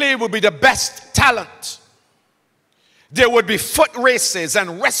display would be the best talent. There would be foot races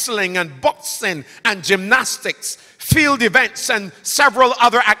and wrestling and boxing and gymnastics, field events and several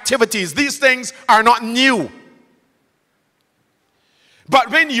other activities. These things are not new. But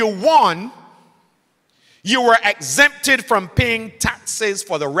when you won, you were exempted from paying taxes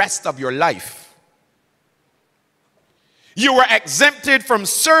for the rest of your life. You were exempted from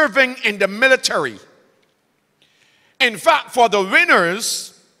serving in the military. In fact, for the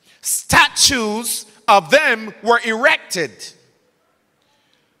winners, statues of them were erected.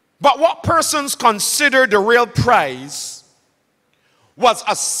 But what persons considered the real prize was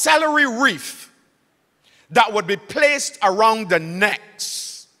a celery wreath that would be placed around the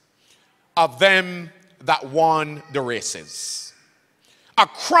necks of them that won the races. A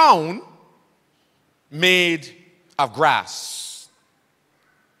crown made of grass.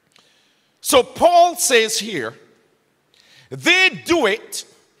 So Paul says here, they do it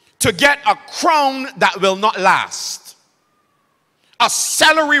to get a crown that will not last. A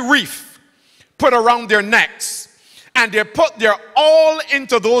celery wreath put around their necks, and they put their all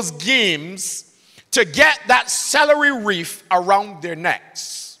into those games to get that celery wreath around their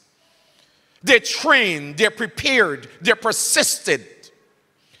necks. They trained, they prepared, they persisted,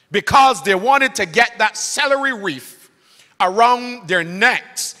 because they wanted to get that celery wreath around their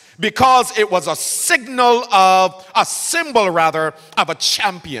necks, because it was a symbol of a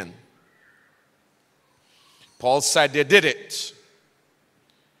champion. Paul said they did it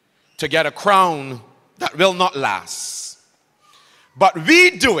to get a crown that will not last. But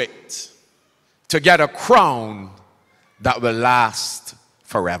we do it to get a crown that will last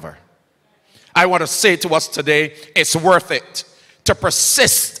forever. I want to say to us today, it's worth it to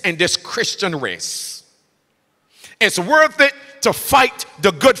persist in this Christian race. It's worth it to fight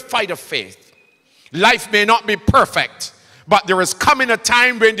the good fight of faith. Life may not be perfect, but there is coming a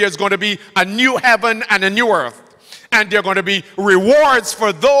time when there's going to be a new heaven and a new earth. And there are going to be rewards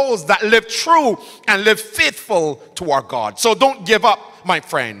for those that live true and live faithful to our God. So don't give up, my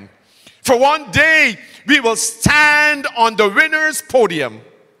friend. For one day, we will stand on the winner's podium.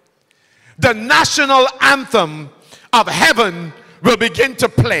 The national anthem of heaven will begin to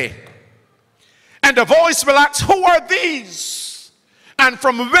play. And the voice will ask, who are these? And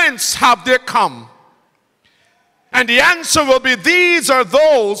from whence have they come? And the answer will be, these are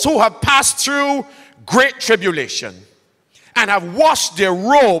those who have passed through great tribulation and have washed their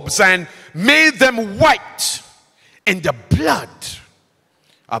robes and made them white in the blood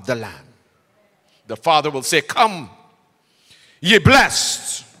of the Lamb. The Father will say, come, ye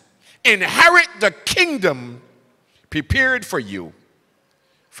blessed, inherit the kingdom prepared for you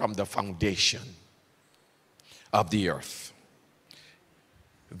from the foundation of the earth.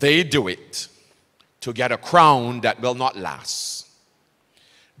 They do it to get a crown that will not last.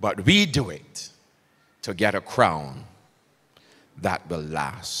 But we do it to get a crown that will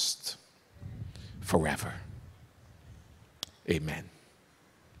last forever. Amen.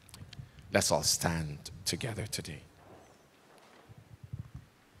 Let's all stand together today.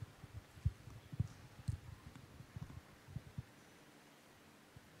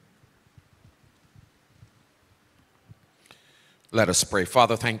 Let us pray.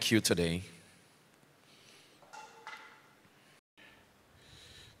 Father, thank you today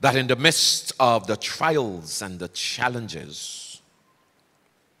that in the midst of the trials and the challenges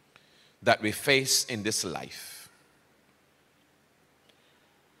that we face in this life,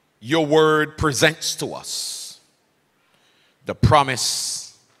 your word presents to us the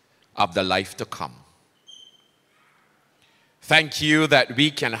promise of the life to come. Thank you that we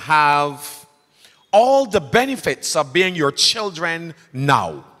can have all the benefits of being your children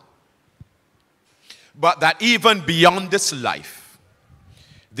now, but that even beyond this life,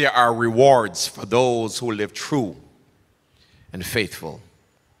 there are rewards for those who live true and faithful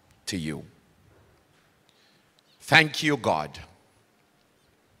to you. Thank you, God,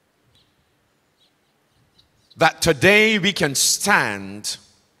 that today we can stand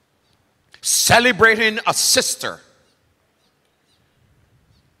celebrating a sister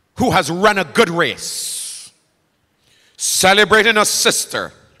who has run a good race, celebrating a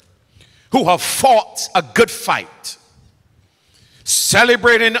sister who have fought a good fight,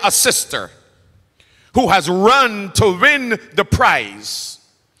 celebrating a sister who has run to win the prize.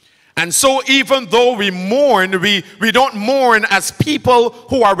 And so even though we mourn, we don't mourn as people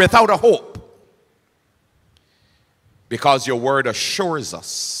who are without a hope, because your word assures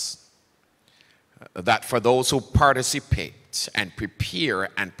us that for those who participate and prepare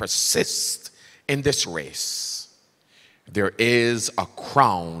and persist in this race, there is a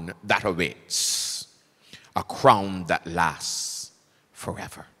crown that awaits, a crown that lasts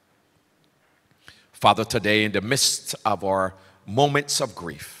forever. Father, today in the midst of our moments of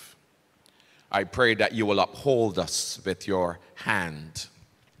grief, I pray that you will uphold us with your hand.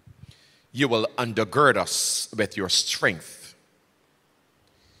 You will undergird us with your strength.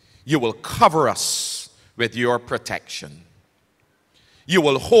 You will cover us with your protection. You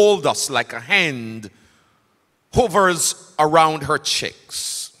will hold us like a hen hovers around her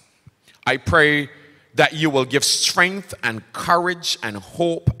chicks. I pray that you will give strength and courage and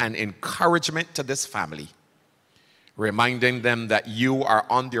hope and encouragement to this family, reminding them that you are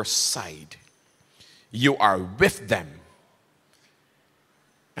on their side, you are with them,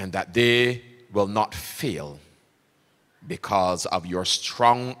 and that they will not fail because of your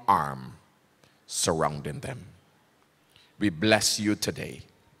strong arm surrounding them. We bless you today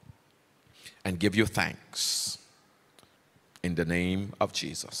and give you thanks in the name of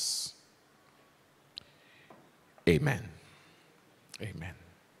Jesus. Amen. Amen.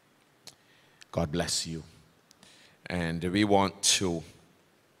 God bless you. And we want to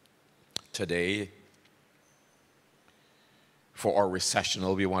today, for our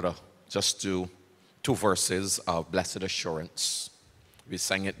recessional, we want to just do 2 verses of Blessed Assurance. We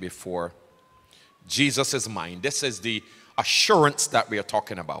sang it before. Jesus is mine. This is the assurance that we are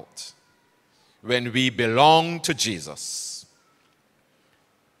talking about. When we belong to Jesus,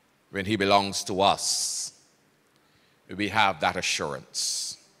 when he belongs to us, we have that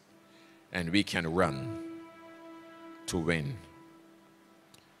assurance and we can run to win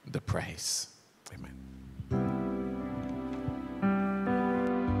the prize. Amen.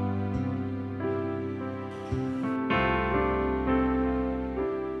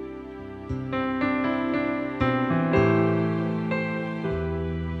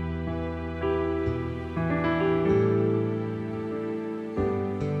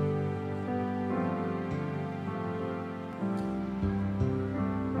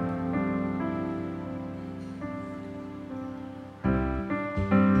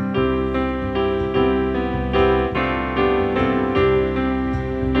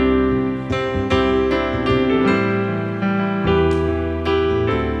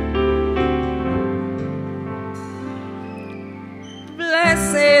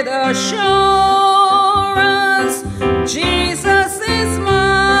 Blessed assurance, Jesus is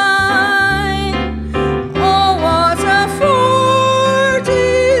mine. Oh, what a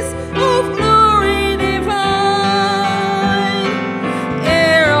foretaste of glory divine,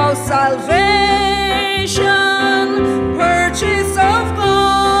 heir of salvation, purchase of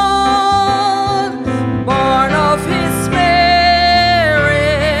God, born of his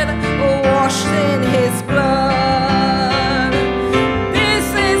spirit, washed in his blood. This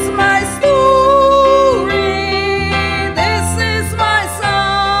is my story.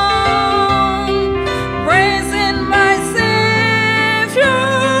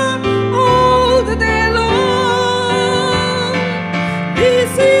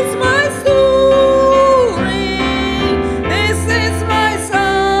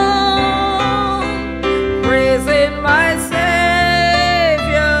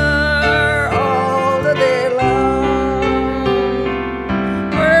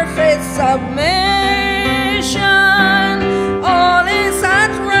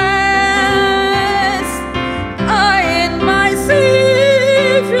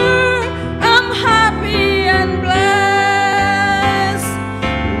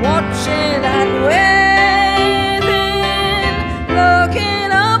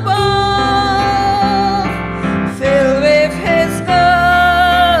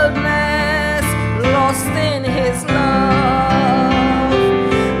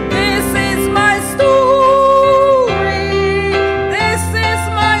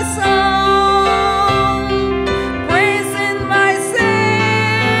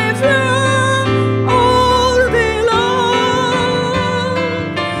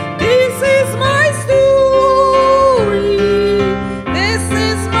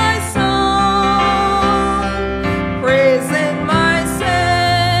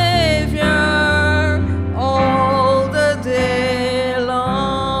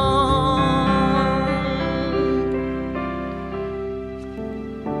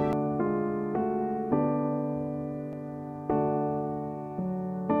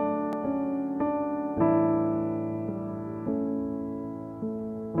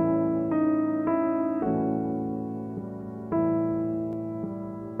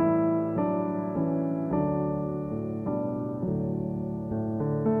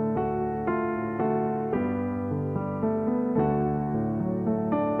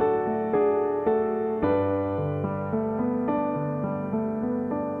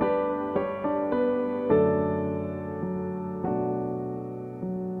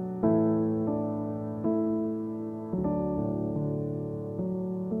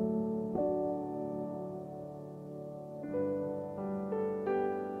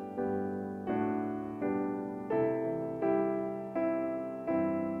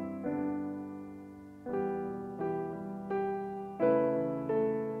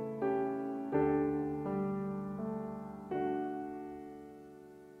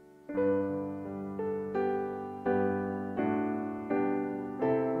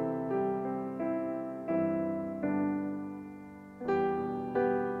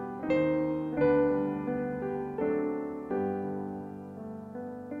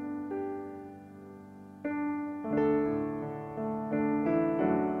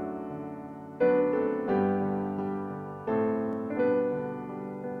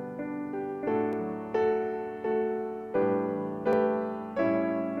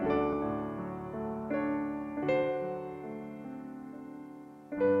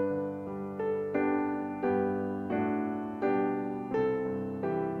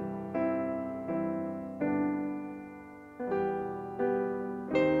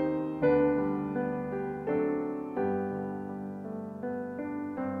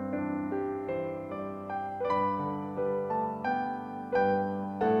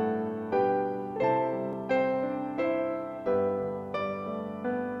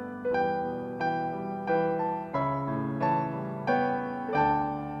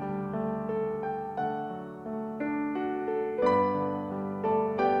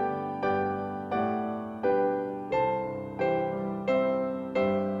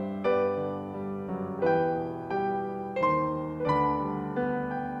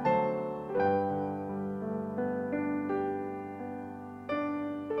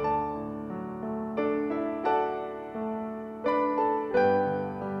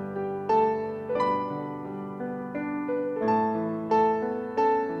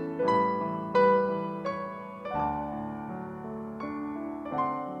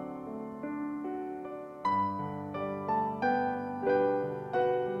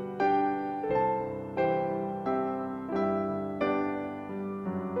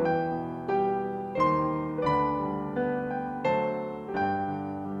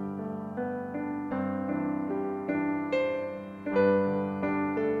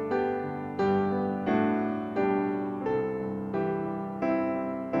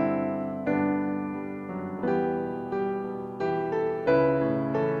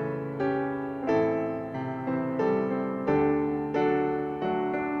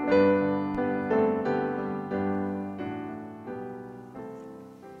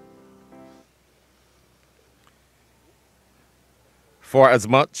 For as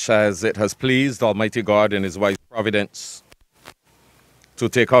much as it has pleased Almighty God in his wise providence to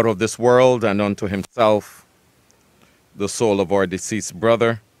take out of this world and unto himself the soul of our deceased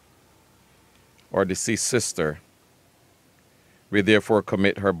brother or deceased sister, we therefore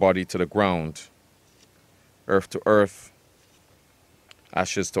commit her body to the ground, earth to earth,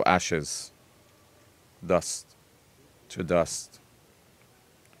 ashes to ashes, dust to dust.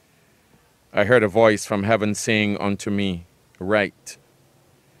 I heard a voice from heaven saying unto me, Write,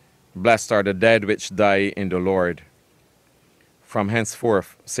 Blessed are the dead which die in the Lord. From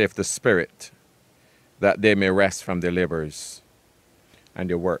henceforth, saith the Spirit, that they may rest from their labors, and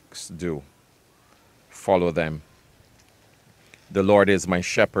their works do follow them. The Lord is my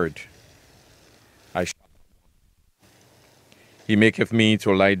shepherd. He maketh me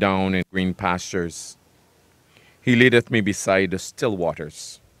to lie down in green pastures. He leadeth me beside the still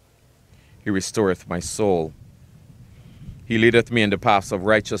waters. He restoreth my soul. He leadeth me in the paths of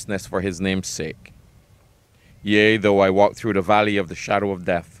righteousness for his name's sake. Yea, though I walk through the valley of the shadow of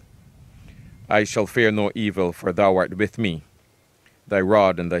death, I shall fear no evil, for thou art with me. Thy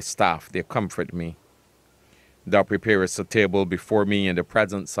rod and thy staff, they comfort me. Thou preparest a table before me in the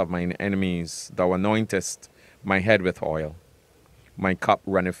presence of mine enemies. Thou anointest my head with oil. My cup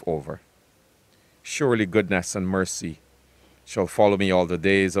runneth over. Surely goodness and mercy shall follow me all the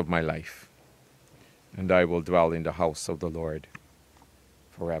days of my life, and I will dwell in the house of the Lord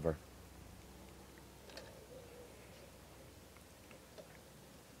forever.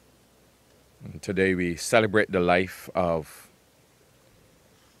 And today we celebrate the life of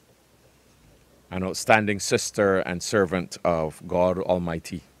an outstanding sister and servant of God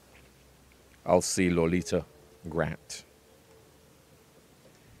Almighty, Elsie Lolita Grant.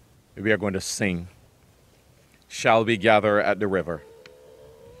 We are going to sing, Shall We Gather at the River,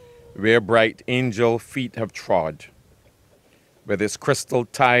 where bright angel feet have trod, with its crystal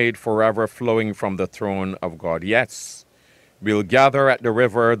tide forever flowing from the throne of God. Yes, we'll gather at the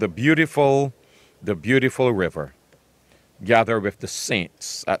river, the beautiful river. Gather with the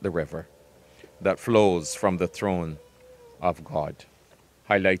saints at the river that flows from the throne of God,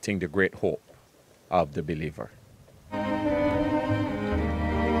 highlighting the great hope of the believer.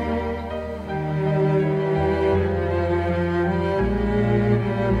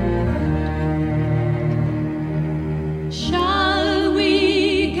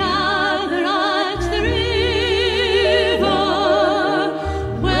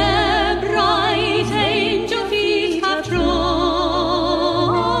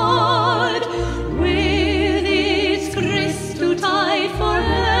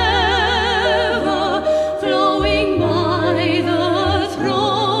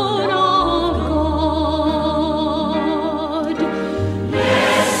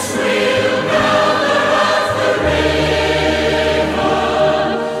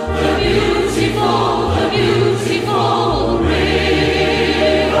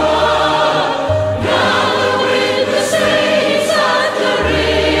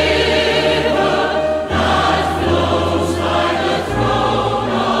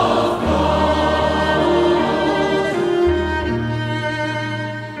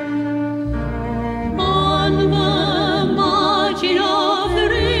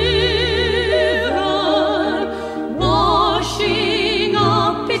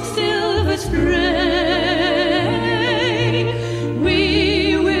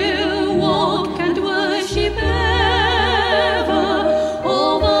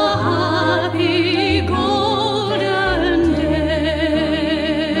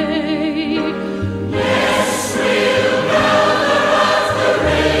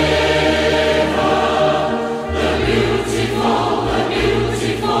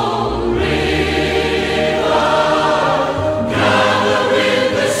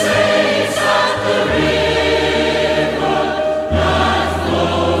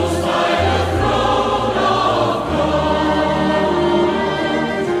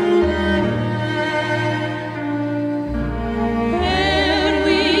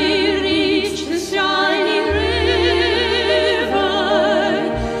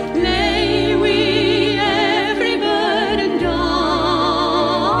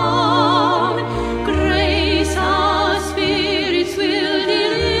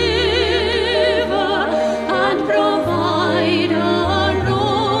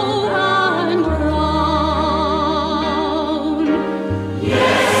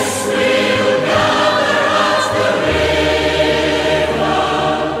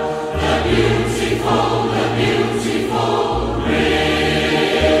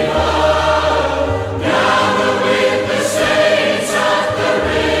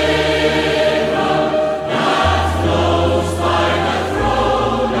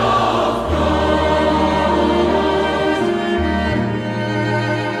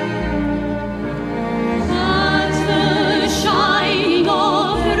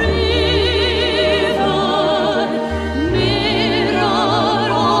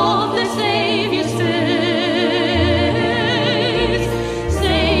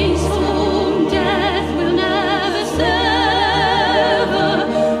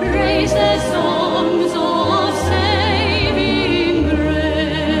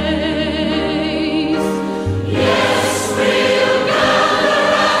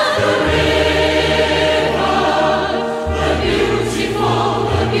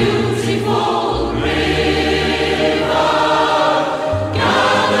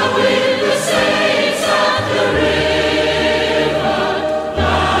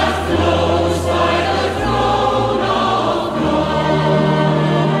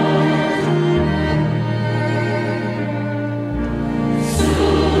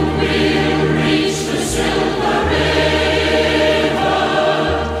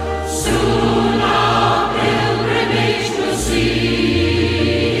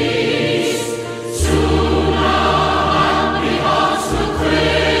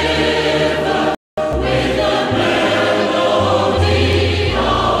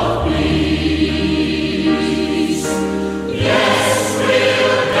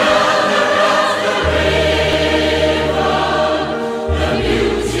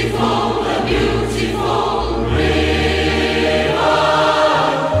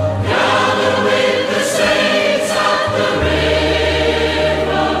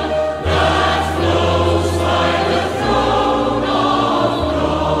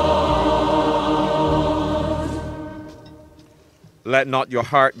 Let not your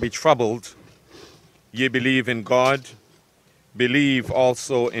heart be troubled. Ye believe in God, believe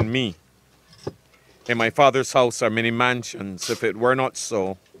also in me. In my Father's house are many mansions. If it were not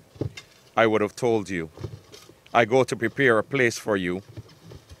so, I would have told you. I go to prepare a place for you.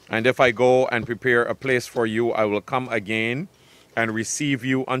 And if I go and prepare a place for you, I will come again and receive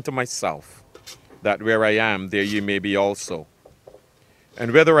you unto myself, that where I am, there ye may be also.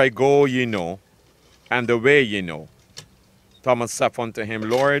 And whither I go ye know, and the way ye know. Thomas said unto him,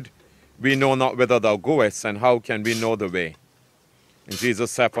 Lord, we know not whither thou goest, and how can we know the way? And Jesus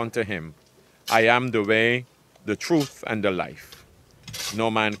said unto him, I am the way, the truth, and the life.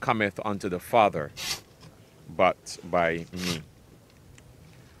 No man cometh unto the Father but by me.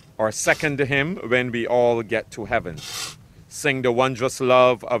 Or second hymn, when we all get to heaven. Sing the wondrous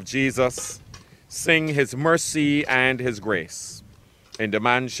love of Jesus. Sing his mercy and his grace. In the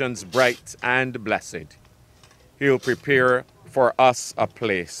mansions bright and blessed, he'll prepare for us a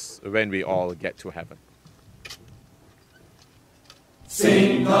place when we all get to heaven.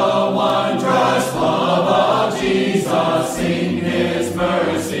 Sing the wondrous love of Jesus, sing his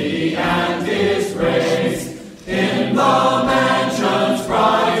mercy and his grace. In the mansions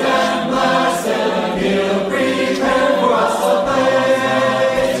bright and blessed, he'll prepare for us a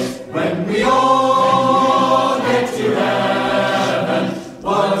place. When we all get to heaven,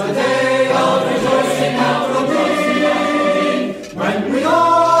 what a day of rejoicing that will be. When we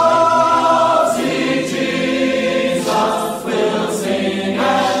all see Jesus, we'll sing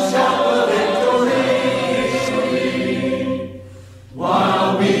and shout victory.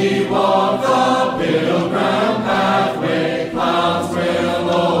 While we walk the pilgrim pathway, clouds will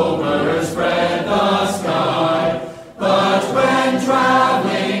overspread the sky. But when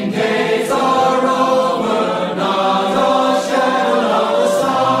traveling days are over, not a shadow of the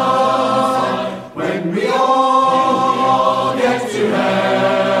sun. When we all get to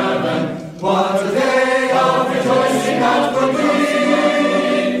heaven, what a day of rejoicing that will be.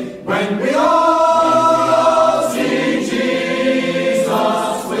 When we all see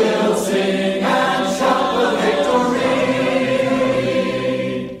Jesus, we'll sing and shout the victory.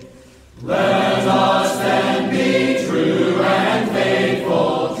 Let us then be true and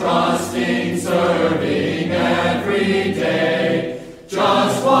faithful, trusting, serving every day.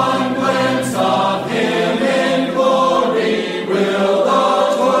 Just one glimpse of him in glory will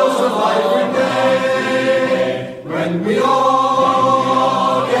the toils of life repay. When we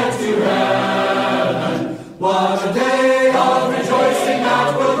all get to heaven, what a day of rejoicing that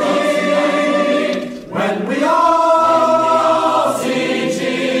will be. When we all see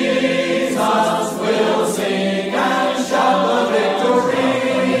Jesus, we'll sing and shout the victory.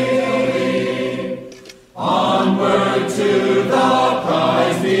 Onward to the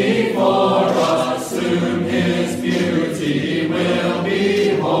prize before us, soon his beauty will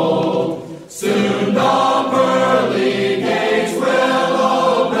behold. Soon the pearly gates will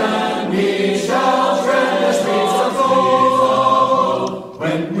open, we shall tread the streets of gold.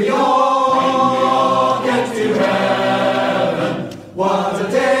 When we all get to heaven, what a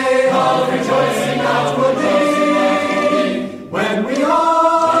day of rejoicing that will be. When we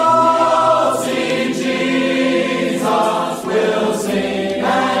all see Jesus, we'll sing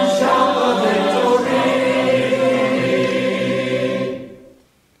and shout the victory.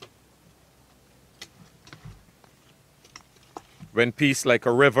 When peace like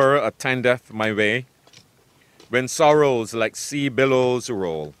a river attendeth my way, when sorrows like sea billows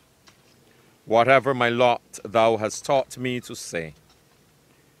roll, whatever my lot thou hast taught me to say,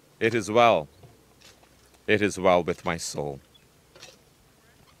 it is well with my soul.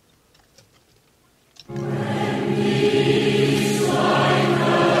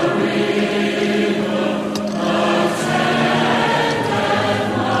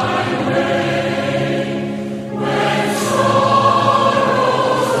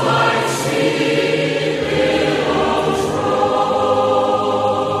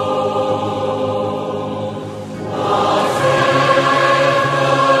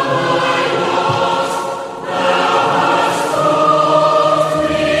 Thou hast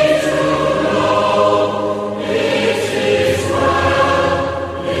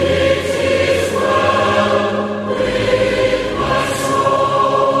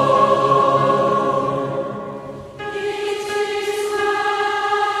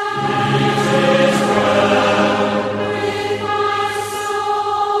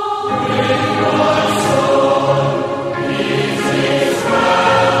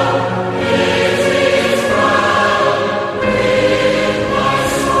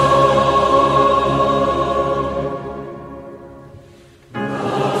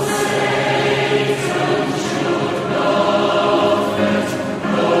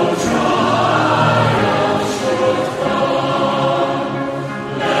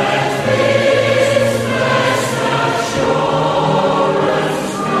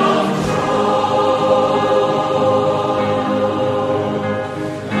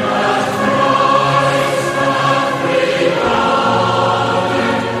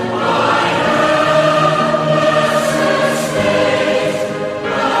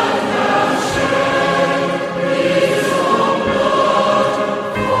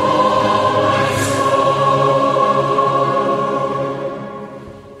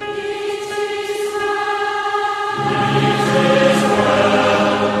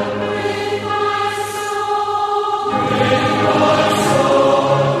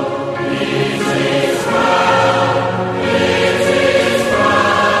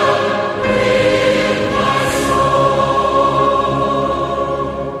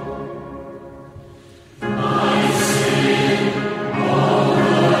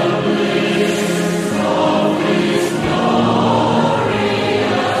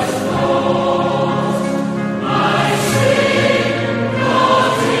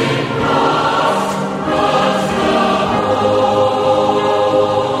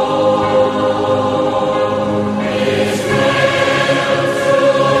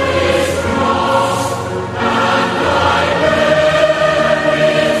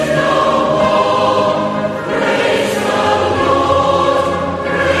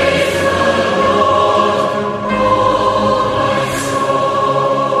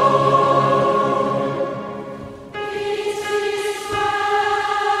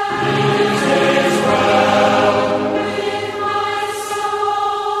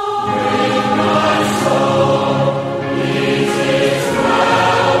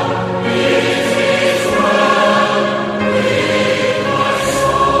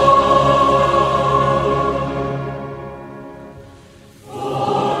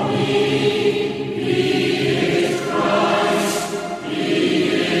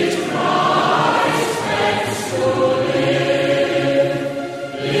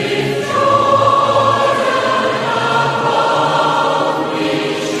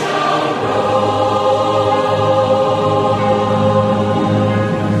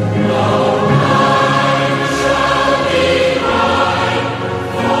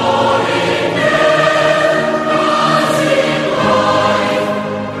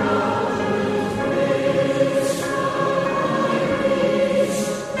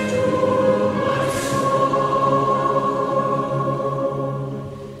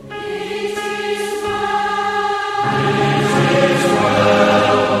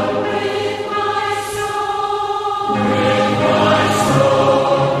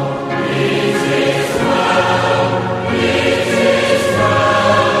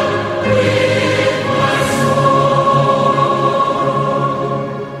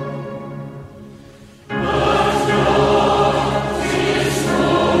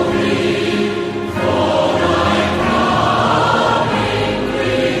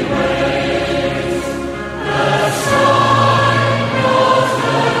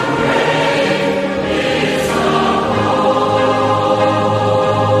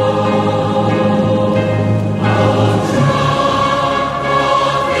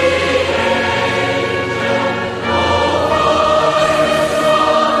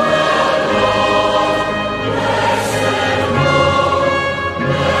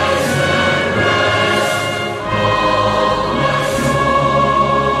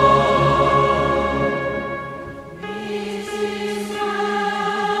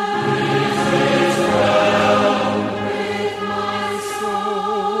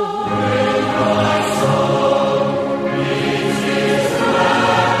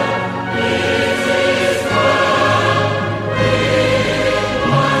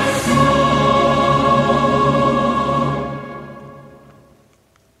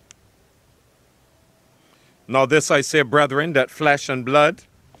Now this I say, brethren, that flesh and blood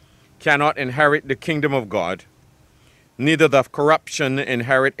cannot inherit the kingdom of God, neither doth corruption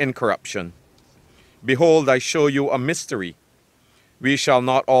inherit incorruption. Behold, I show you a mystery. We shall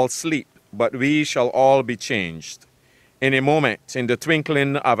not all sleep, but we shall all be changed. In a moment, in the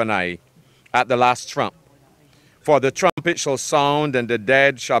twinkling of an eye, at the last trump. For the trumpet shall sound, and the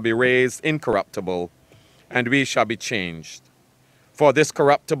dead shall be raised incorruptible, and we shall be changed. For this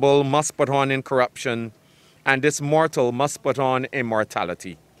corruptible must put on incorruption, and this mortal must put on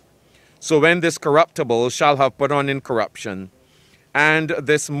immortality. So when this corruptible shall have put on incorruption, and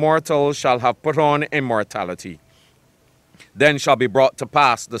this mortal shall have put on immortality, then shall be brought to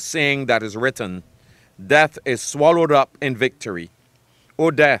pass the saying that is written, Death is swallowed up in victory.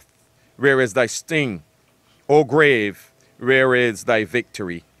 O death, where is thy sting? O grave, where is thy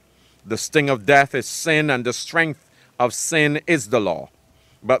victory? The sting of death is sin, and the strength of sin is the law.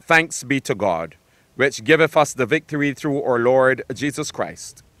 But thanks be to God, which giveth us the victory through our Lord Jesus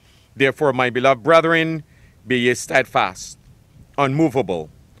Christ. Therefore, my beloved brethren, be ye steadfast, unmovable,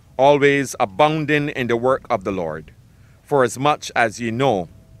 always abounding in the work of the Lord, for as much as ye know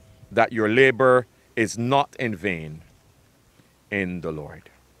that your labor is not in vain in the Lord.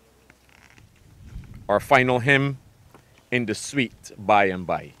 Our final hymn, In the Sweet By and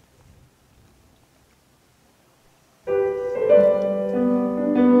By.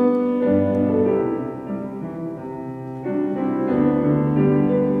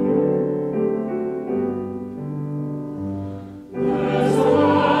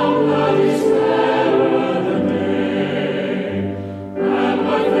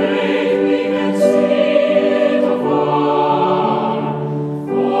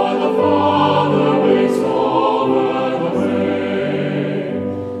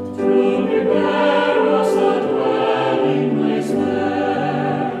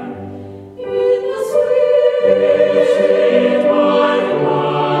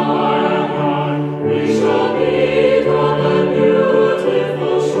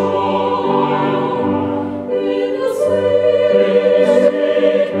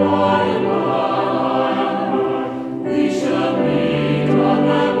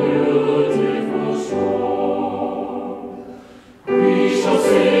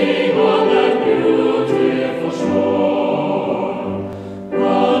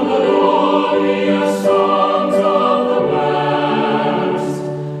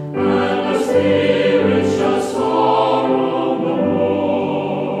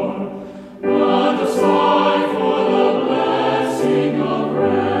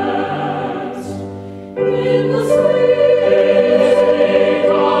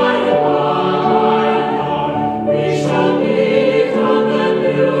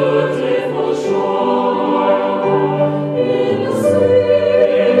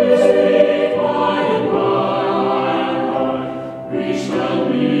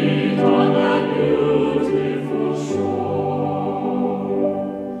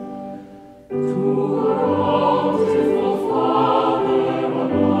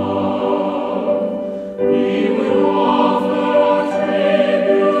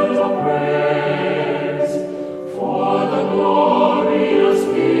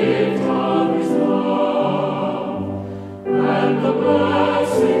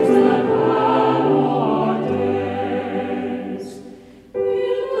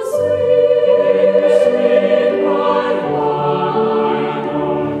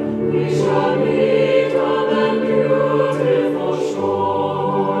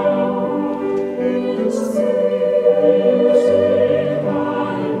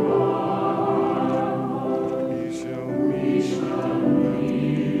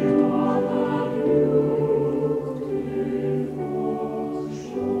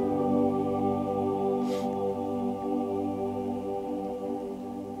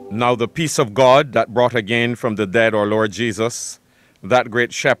 Now the peace of God that brought again from the dead our Lord Jesus, that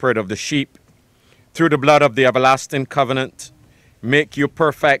great shepherd of the sheep, through the blood of the everlasting covenant, make you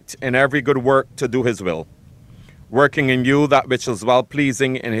perfect in every good work to do his will, working in you that which is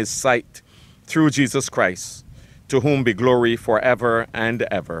well-pleasing in his sight, through Jesus Christ, to whom be glory forever and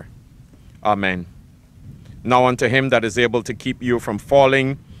ever. Amen. Now unto him that is able to keep you from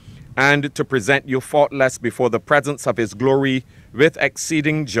falling, and to present you faultless before the presence of his glory with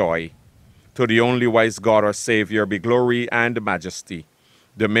exceeding joy, to the only wise God our Savior be glory and majesty,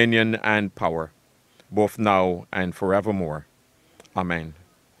 dominion and power, both now and forevermore. Amen.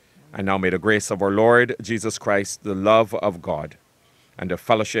 And now may the grace of our Lord Jesus Christ, the love of God, and the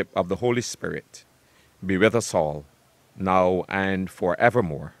fellowship of the Holy Spirit be with us all, now and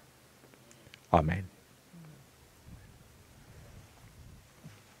forevermore. Amen.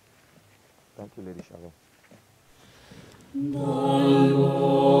 Thank you, Lady Cheryl. The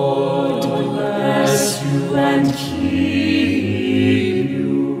Lord bless you and keep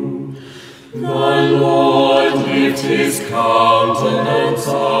you. The Lord lift his countenance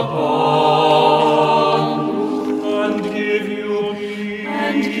upon